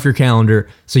those off your calendar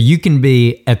so you can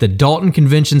be at the Dalton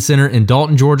Convention Center in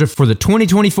Dalton, Georgia for the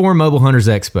 2024 Mobile Hunters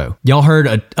Expo. Y'all heard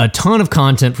a ton of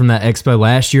content from that expo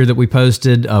last year that we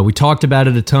posted. We talked about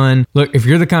it a ton. Look, if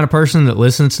you're the kind of person that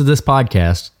listens to this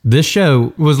podcast, this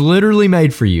show was literally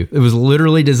made for you. It was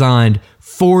literally designed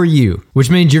for you,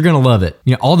 which means you're going to love it.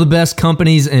 All the best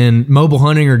companies in mobile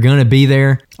hunting are going to be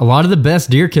there. A lot of the best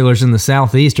deer killers in the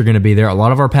Southeast are going to be there. A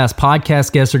lot of our past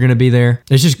podcast guests are going to be there.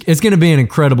 It's going to be an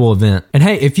incredible event. And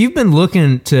hey, if you've been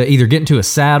looking to either get into a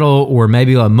saddle or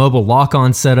maybe a mobile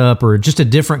lock-on setup or just a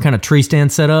different kind of tree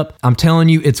stand setup, I'm telling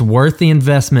you, it's worth the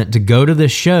investment to go to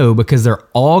this show because they're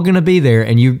all going to be there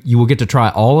and you will get to try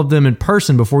all of them in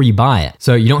person before you buy it.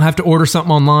 So you don't have to order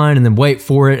something online and then wait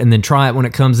for it and then try it when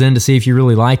it comes in to see if you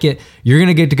really like it. You're going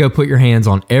to get to go put your hands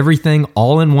on everything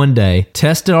all in one day,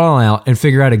 test it all out, and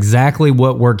figure out exactly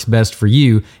what works best for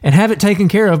you and have it taken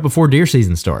care of before deer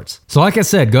season starts. So like I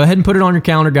said, go ahead and put it on your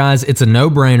calendar, guys. It's a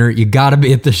no-brainer. You got to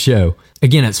be at the show.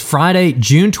 Again, it's Friday,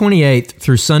 June 28th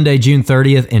through Sunday, June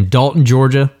 30th in Dalton,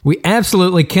 Georgia. We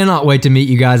absolutely cannot wait to meet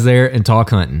you guys there and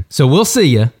talk hunting. So we'll see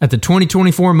you at the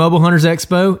 2024 Mobile Hunters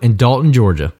Expo in Dalton, Georgia.